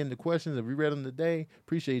have sent in the questions and we read them today.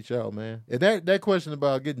 Appreciate y'all, man. And that question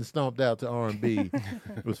about getting stomped out to R&B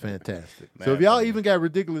was fantastic. So if y'all even got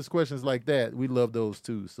ridiculous questions like that, we love those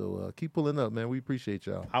too. So keep pulling up, man. We appreciate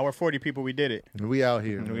y'all. Hour 40 people, we did it. And we out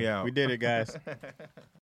here. man. We out. We did it, guys.